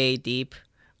way deep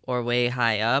or way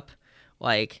high up,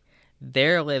 like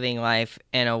they're living life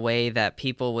in a way that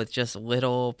people with just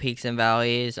little peaks and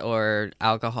valleys or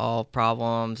alcohol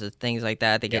problems and things like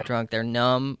that, they get drunk, they're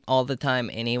numb all the time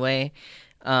anyway.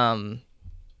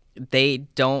 they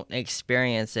don't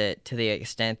experience it to the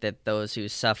extent that those who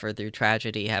suffer through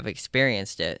tragedy have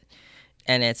experienced it.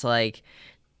 And it's like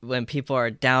when people are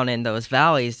down in those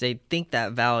valleys, they think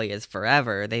that valley is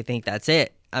forever. They think that's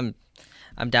it. I'm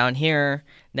down here,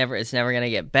 it's never going to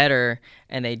get better,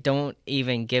 and they don't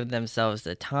even give themselves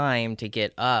the time to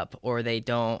get up, or they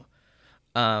don't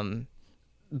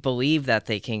believe that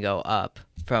they can go up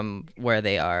from where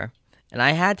they are. And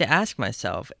I had to ask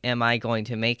myself, am I going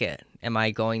to make it? Am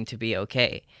I going to be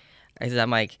okay? Because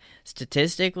I'm like,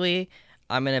 statistically,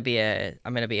 I'm gonna be a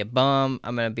bum.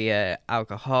 I'm gonna be a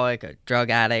alcoholic, a drug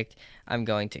addict. I'm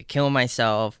going to kill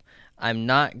myself. I'm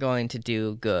not going to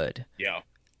do good. Yeah.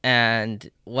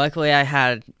 And luckily, I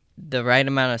had the right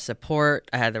amount of support.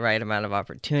 I had the right amount of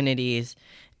opportunities,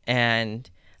 and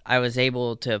I was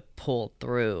able to pull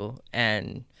through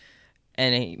and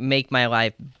make my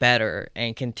life better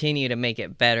and continue to make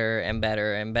it better and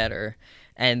better and better.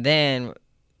 And then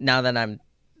now that I'm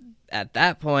at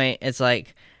that point, it's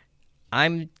like,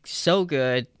 I'm so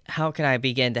good. How can I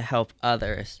begin to help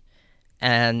others?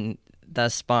 And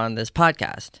thus spawn this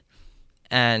podcast.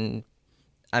 And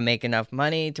I make enough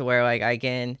money to where like I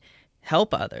can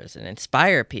help others and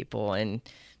inspire people and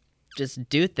just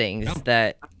do things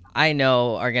that I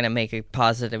know are going to make a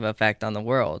positive effect on the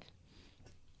world.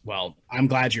 Well, I'm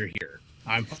glad you're here.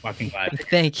 I'm fucking glad.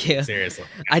 Thank you. Seriously.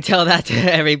 I tell that to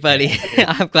everybody.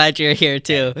 I'm glad you're here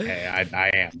too. Hey, I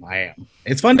am.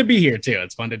 It's fun to be here too.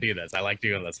 It's fun to do this. I like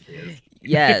doing this.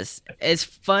 Yes, it's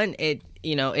fun.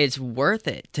 It's worth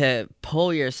it to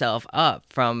pull yourself up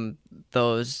from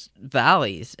those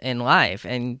valleys in life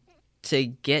and to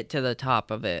get to the top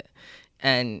of it.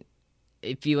 And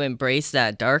if you embrace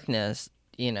that darkness,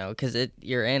 because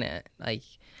you're in it, like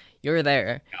you're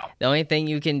there. Yeah. The only thing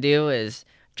you can do is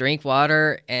drink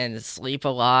water and sleep a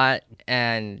lot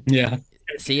and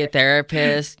see a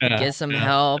therapist, get some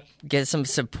help, get some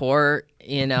support,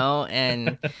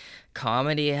 and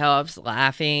comedy helps,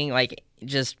 laughing, like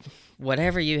just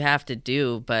whatever you have to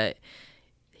do. But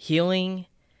healing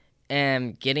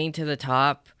and getting to the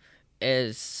top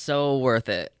is so worth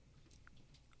it.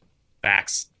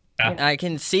 Facts. I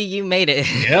can see you made it.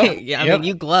 Yeah. I mean,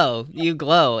 you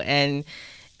glow.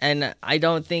 And I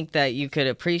don't think that you could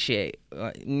appreciate,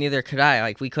 neither could I.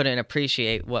 Like, we couldn't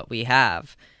appreciate what we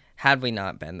have had we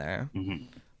not been there. Mm-hmm.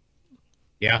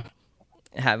 Yeah.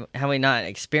 Had we not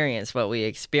experienced what we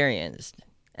experienced.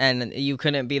 And you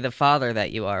couldn't be the father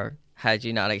that you are had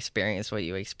you not experienced what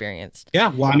you experienced. Yeah.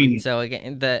 Well, I mean, so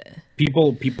again,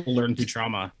 people learn through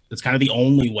trauma. It's kind of the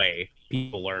only way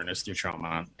people learn is through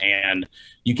trauma. And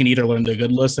you can either learn the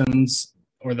good lessons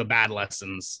or the bad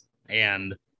lessons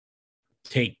and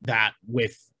take that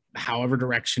with however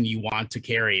direction you want to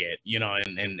carry it,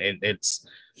 and it's,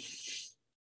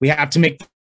 we have to make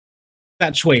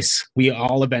that choice. We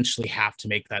all eventually have to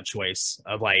make that choice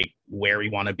of like where we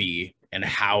want to be and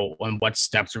how and what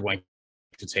steps we're going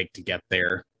to take to get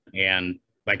there. And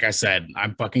like I said,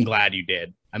 I'm fucking glad you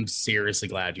did. I'm seriously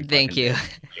glad you. Thank you.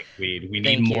 We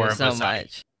need more of us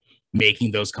much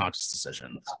making those conscious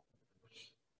decisions.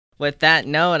 With that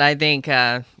note, I think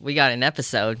we got an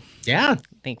episode. Yeah.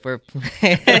 I think we're...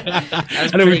 I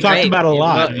know we talked about a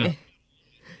lot.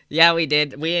 Yeah, we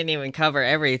did. We didn't even cover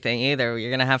everything either. You're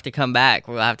going to have to come back.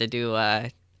 We'll have to do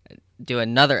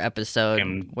another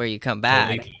episode where you come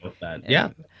back. Totally. Yeah.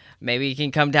 Maybe you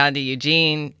can come down to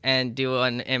Eugene and do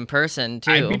one in person,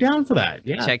 too. I'd be down for that,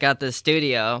 yeah. Check out the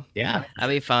studio. Yeah.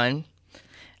 That'd be fun.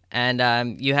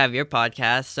 And you have your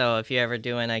podcast, so if you're ever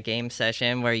doing a game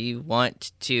session where you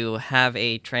want to have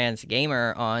a trans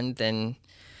gamer on, then,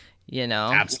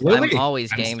 Absolutely. I'm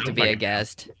always game to be a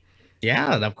guest.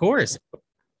 Yeah, of course.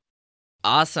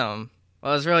 Awesome.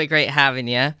 Well, it was really great having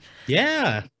you.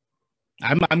 Yeah.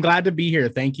 I'm glad to be here.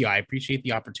 Thank you. I appreciate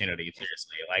the opportunity.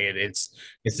 Seriously, like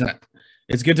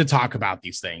it's good to talk about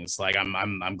these things. Like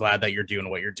I'm glad that you're doing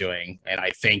what you're doing, and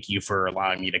I thank you for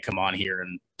allowing me to come on here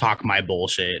and talk my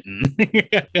bullshit. And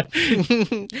it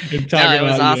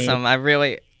was awesome. I'm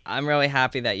really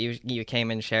happy that you came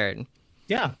and shared.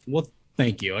 Yeah. Well,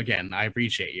 thank you again. I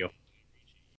appreciate you.